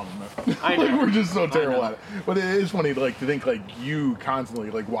take a compliment. I know. Like, we're just so terrible at it. But it is funny like to think like you constantly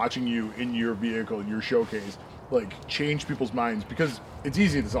like watching you in your vehicle, your showcase, like change people's minds, because it's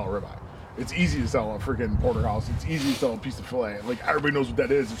easy to sell a ribeye. It's easy to sell a freaking porterhouse. It's easy to sell a piece of filet. Like, everybody knows what that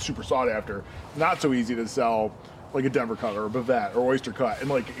is. It's super sought after. Not so easy to sell like a Denver cut or a bavette or oyster cut and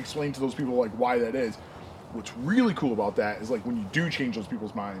like explain to those people like why that is. What's really cool about that is like when you do change those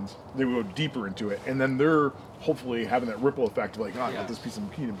people's minds, they will go deeper into it, and then they're hopefully having that ripple effect of like, oh, I got this piece of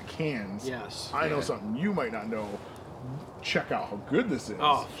McCann's. Yes. I know something you might not know. Check out how good this is.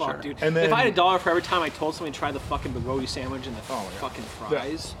 Oh, fuck, dude. And then, if I had $1 for every time I told somebody to try the fucking Bugatti sandwich and the fucking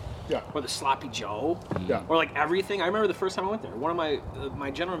fries, or the sloppy Joe, or like everything. I remember the first time I went there, one of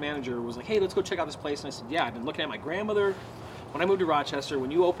my general manager was like, hey, let's go check out this place. And I said, yeah, I've been looking at my grandmother. When I moved to Rochester,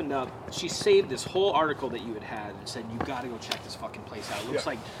 when you opened up, she saved this whole article that you had and said, you got to go check this fucking place out. It looks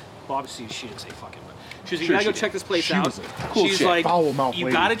like, well, obviously she didn't say fucking, but she was like, you got to go check this place out. Cool She's shit. like, you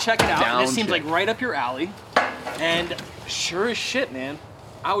got to check it out. Down And it seems chick. like right up your alley. And sure as shit, man,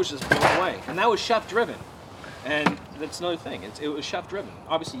 I was just blown away. And that was chef driven. And that's another thing. It was chef driven.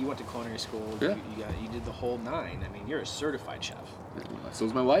 Obviously, you went to culinary school. Yeah. You did the whole 9. I mean, you're a certified chef. So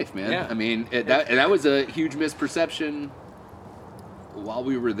was my wife, man. Yeah. I mean, that was a huge misperception while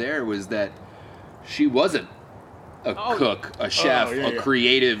we were there, was that she wasn't a cook, a chef, a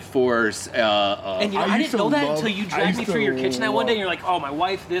creative force. And I didn't know that until you dragged me through your kitchen that one day. And you're like, oh, my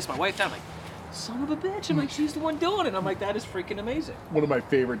wife this, my wife that. I'm like, son of a bitch. I'm like, she's the one doing it. I'm like, that is freaking amazing. One of my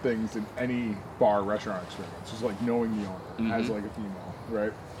favorite things in any bar restaurant experience is like knowing the owner as like a female,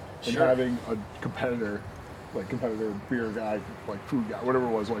 right? And having a competitor, beer guy, like food guy, whatever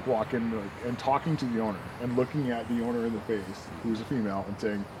it was, like walk in and talking to the owner and looking at the owner in the face, who's a female, and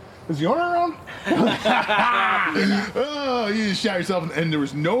saying, "Is the owner around?" Oh, you just shot yourself. And there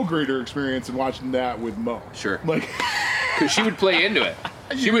was no greater experience than watching that with Mo. Sure. Like, because she would play into it.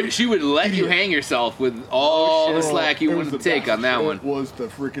 She would let you hang yourself with all the slack you wanted to take on that one. It was the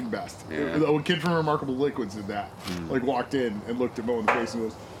freaking best. Yeah. A kid from Remarkable Liquids did that. Like, walked in and looked at Mo in the face and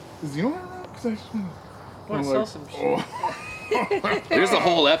goes, "Is the owner around? Because I just want to sell some shit." There's a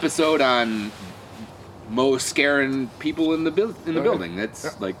whole episode on Mo scaring people in the building.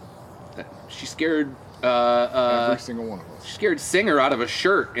 That's like, she scared every single one of us. She scared Singer out of a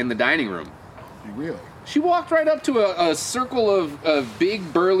shirt in the dining room. Really? She walked right up to a circle of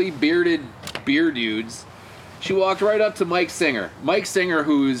big, burly, bearded beer dudes. She walked right up to Mike Singer. Mike Singer,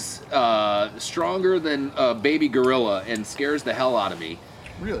 who's stronger than a baby gorilla and scares the hell out of me.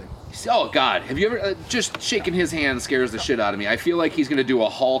 Really? Oh, God. Have you ever... just shaking his hand scares the shit out of me. I feel like he's going to do a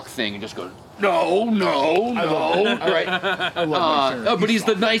Hulk thing and just go, no. Right? I love Mike Singer. But he's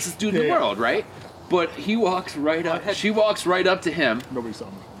the nicest dude in the world, right? But he walks right up... She walks right up to him. Nobody saw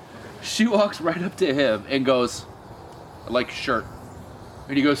him. She walks right up to him and goes, "I like your shirt."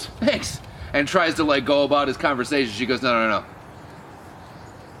 And he goes, "Thanks." And tries to like go about his conversation. She goes, No.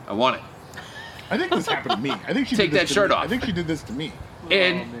 I want it. I think this happened to me. I think she Take did this that to shirt me. off. I think she did this to me.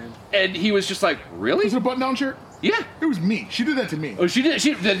 And he was just like, "Really?" Was it a button-down shirt? Yeah. It was me. She did that to me. Oh, she did.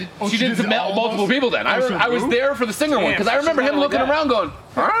 She did to multiple people. Then Oh, I was there for the Singer one because I remember him looking around, going,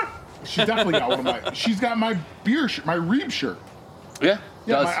 "Huh?" She's definitely got one of my. She's got my beer shirt, my Reeb shirt. Yeah.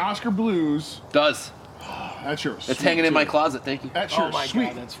 Yeah, my Oscar Blues. Does. That shirt. It's hanging in my closet. Thank you. That shirt's sweet.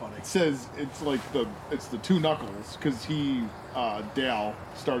 God, that's funny. It says it's like the two knuckles because Dale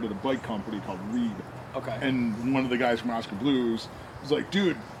started a bike company called Reeb. Okay. And one of the guys from Oscar Blues was like,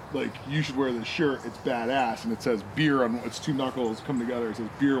 "Dude, like you should wear this shirt. It's badass." And it says beer on it's two knuckles come together. It says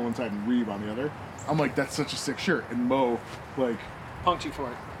beer on one side and Reeb on the other. I'm like, that's such a sick shirt. And Mo, like, punked you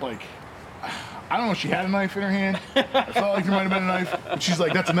for it. Like, I don't know if she had a knife in her hand. I felt like there might have been a knife. But she's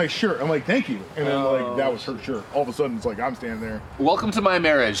like, "That's a nice shirt." I'm like, "Thank you." And then like that was her shirt. All of a sudden it's like I'm standing there. Welcome to my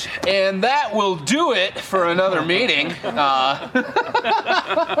marriage. And that will do it for another meeting. Before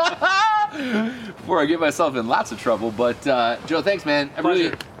I get myself in lots of trouble. But Joe, thanks, man.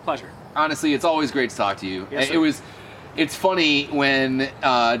 Pleasure. Honestly, it's always great to talk to you. Yes, sir. It's funny when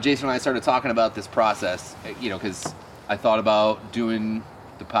Jason and I started talking about this process, because I thought about doing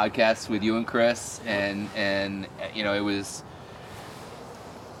the podcast with you and Chris, and it was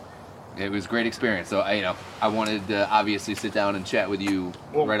a great experience. So I wanted to obviously sit down and chat with you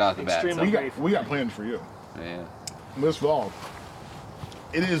right off the bat. Extremely We got plans for you. Yeah. This fall,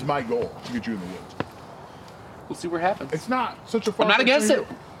 it is my goal to get you in the woods. We'll see what happens. It's not such a far. I'm not against it.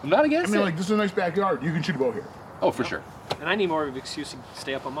 I'm not against it. I mean, like, this is a nice backyard. You can shoot a bow here. Oh, for sure. And I need more of an excuse to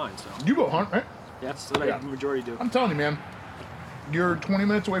stay up on mine. So You go hunt, right? that's what I majority do. I'm telling you, man. You're 20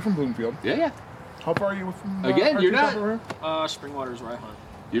 minutes away from Bloomfield. Yeah. How far are you from? Again, you're not- Over here? Springwater is where I hunt.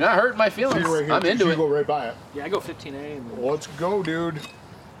 You're not hurting my So feelings. you're right here. I'm into You it. go right by it. Yeah, I go 15A. And Let's go, dude.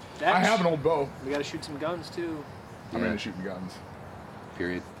 that's, I have an old bow. We got to shoot some guns too. I'm Yeah. into shooting guns.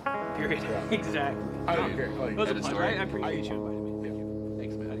 Period. Period. Exactly. I don't care. Like, It was a End of pleasure. story. I appreciate you inviting me.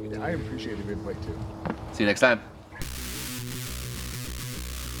 Thanks, man. I appreciate the invite too. See you next time.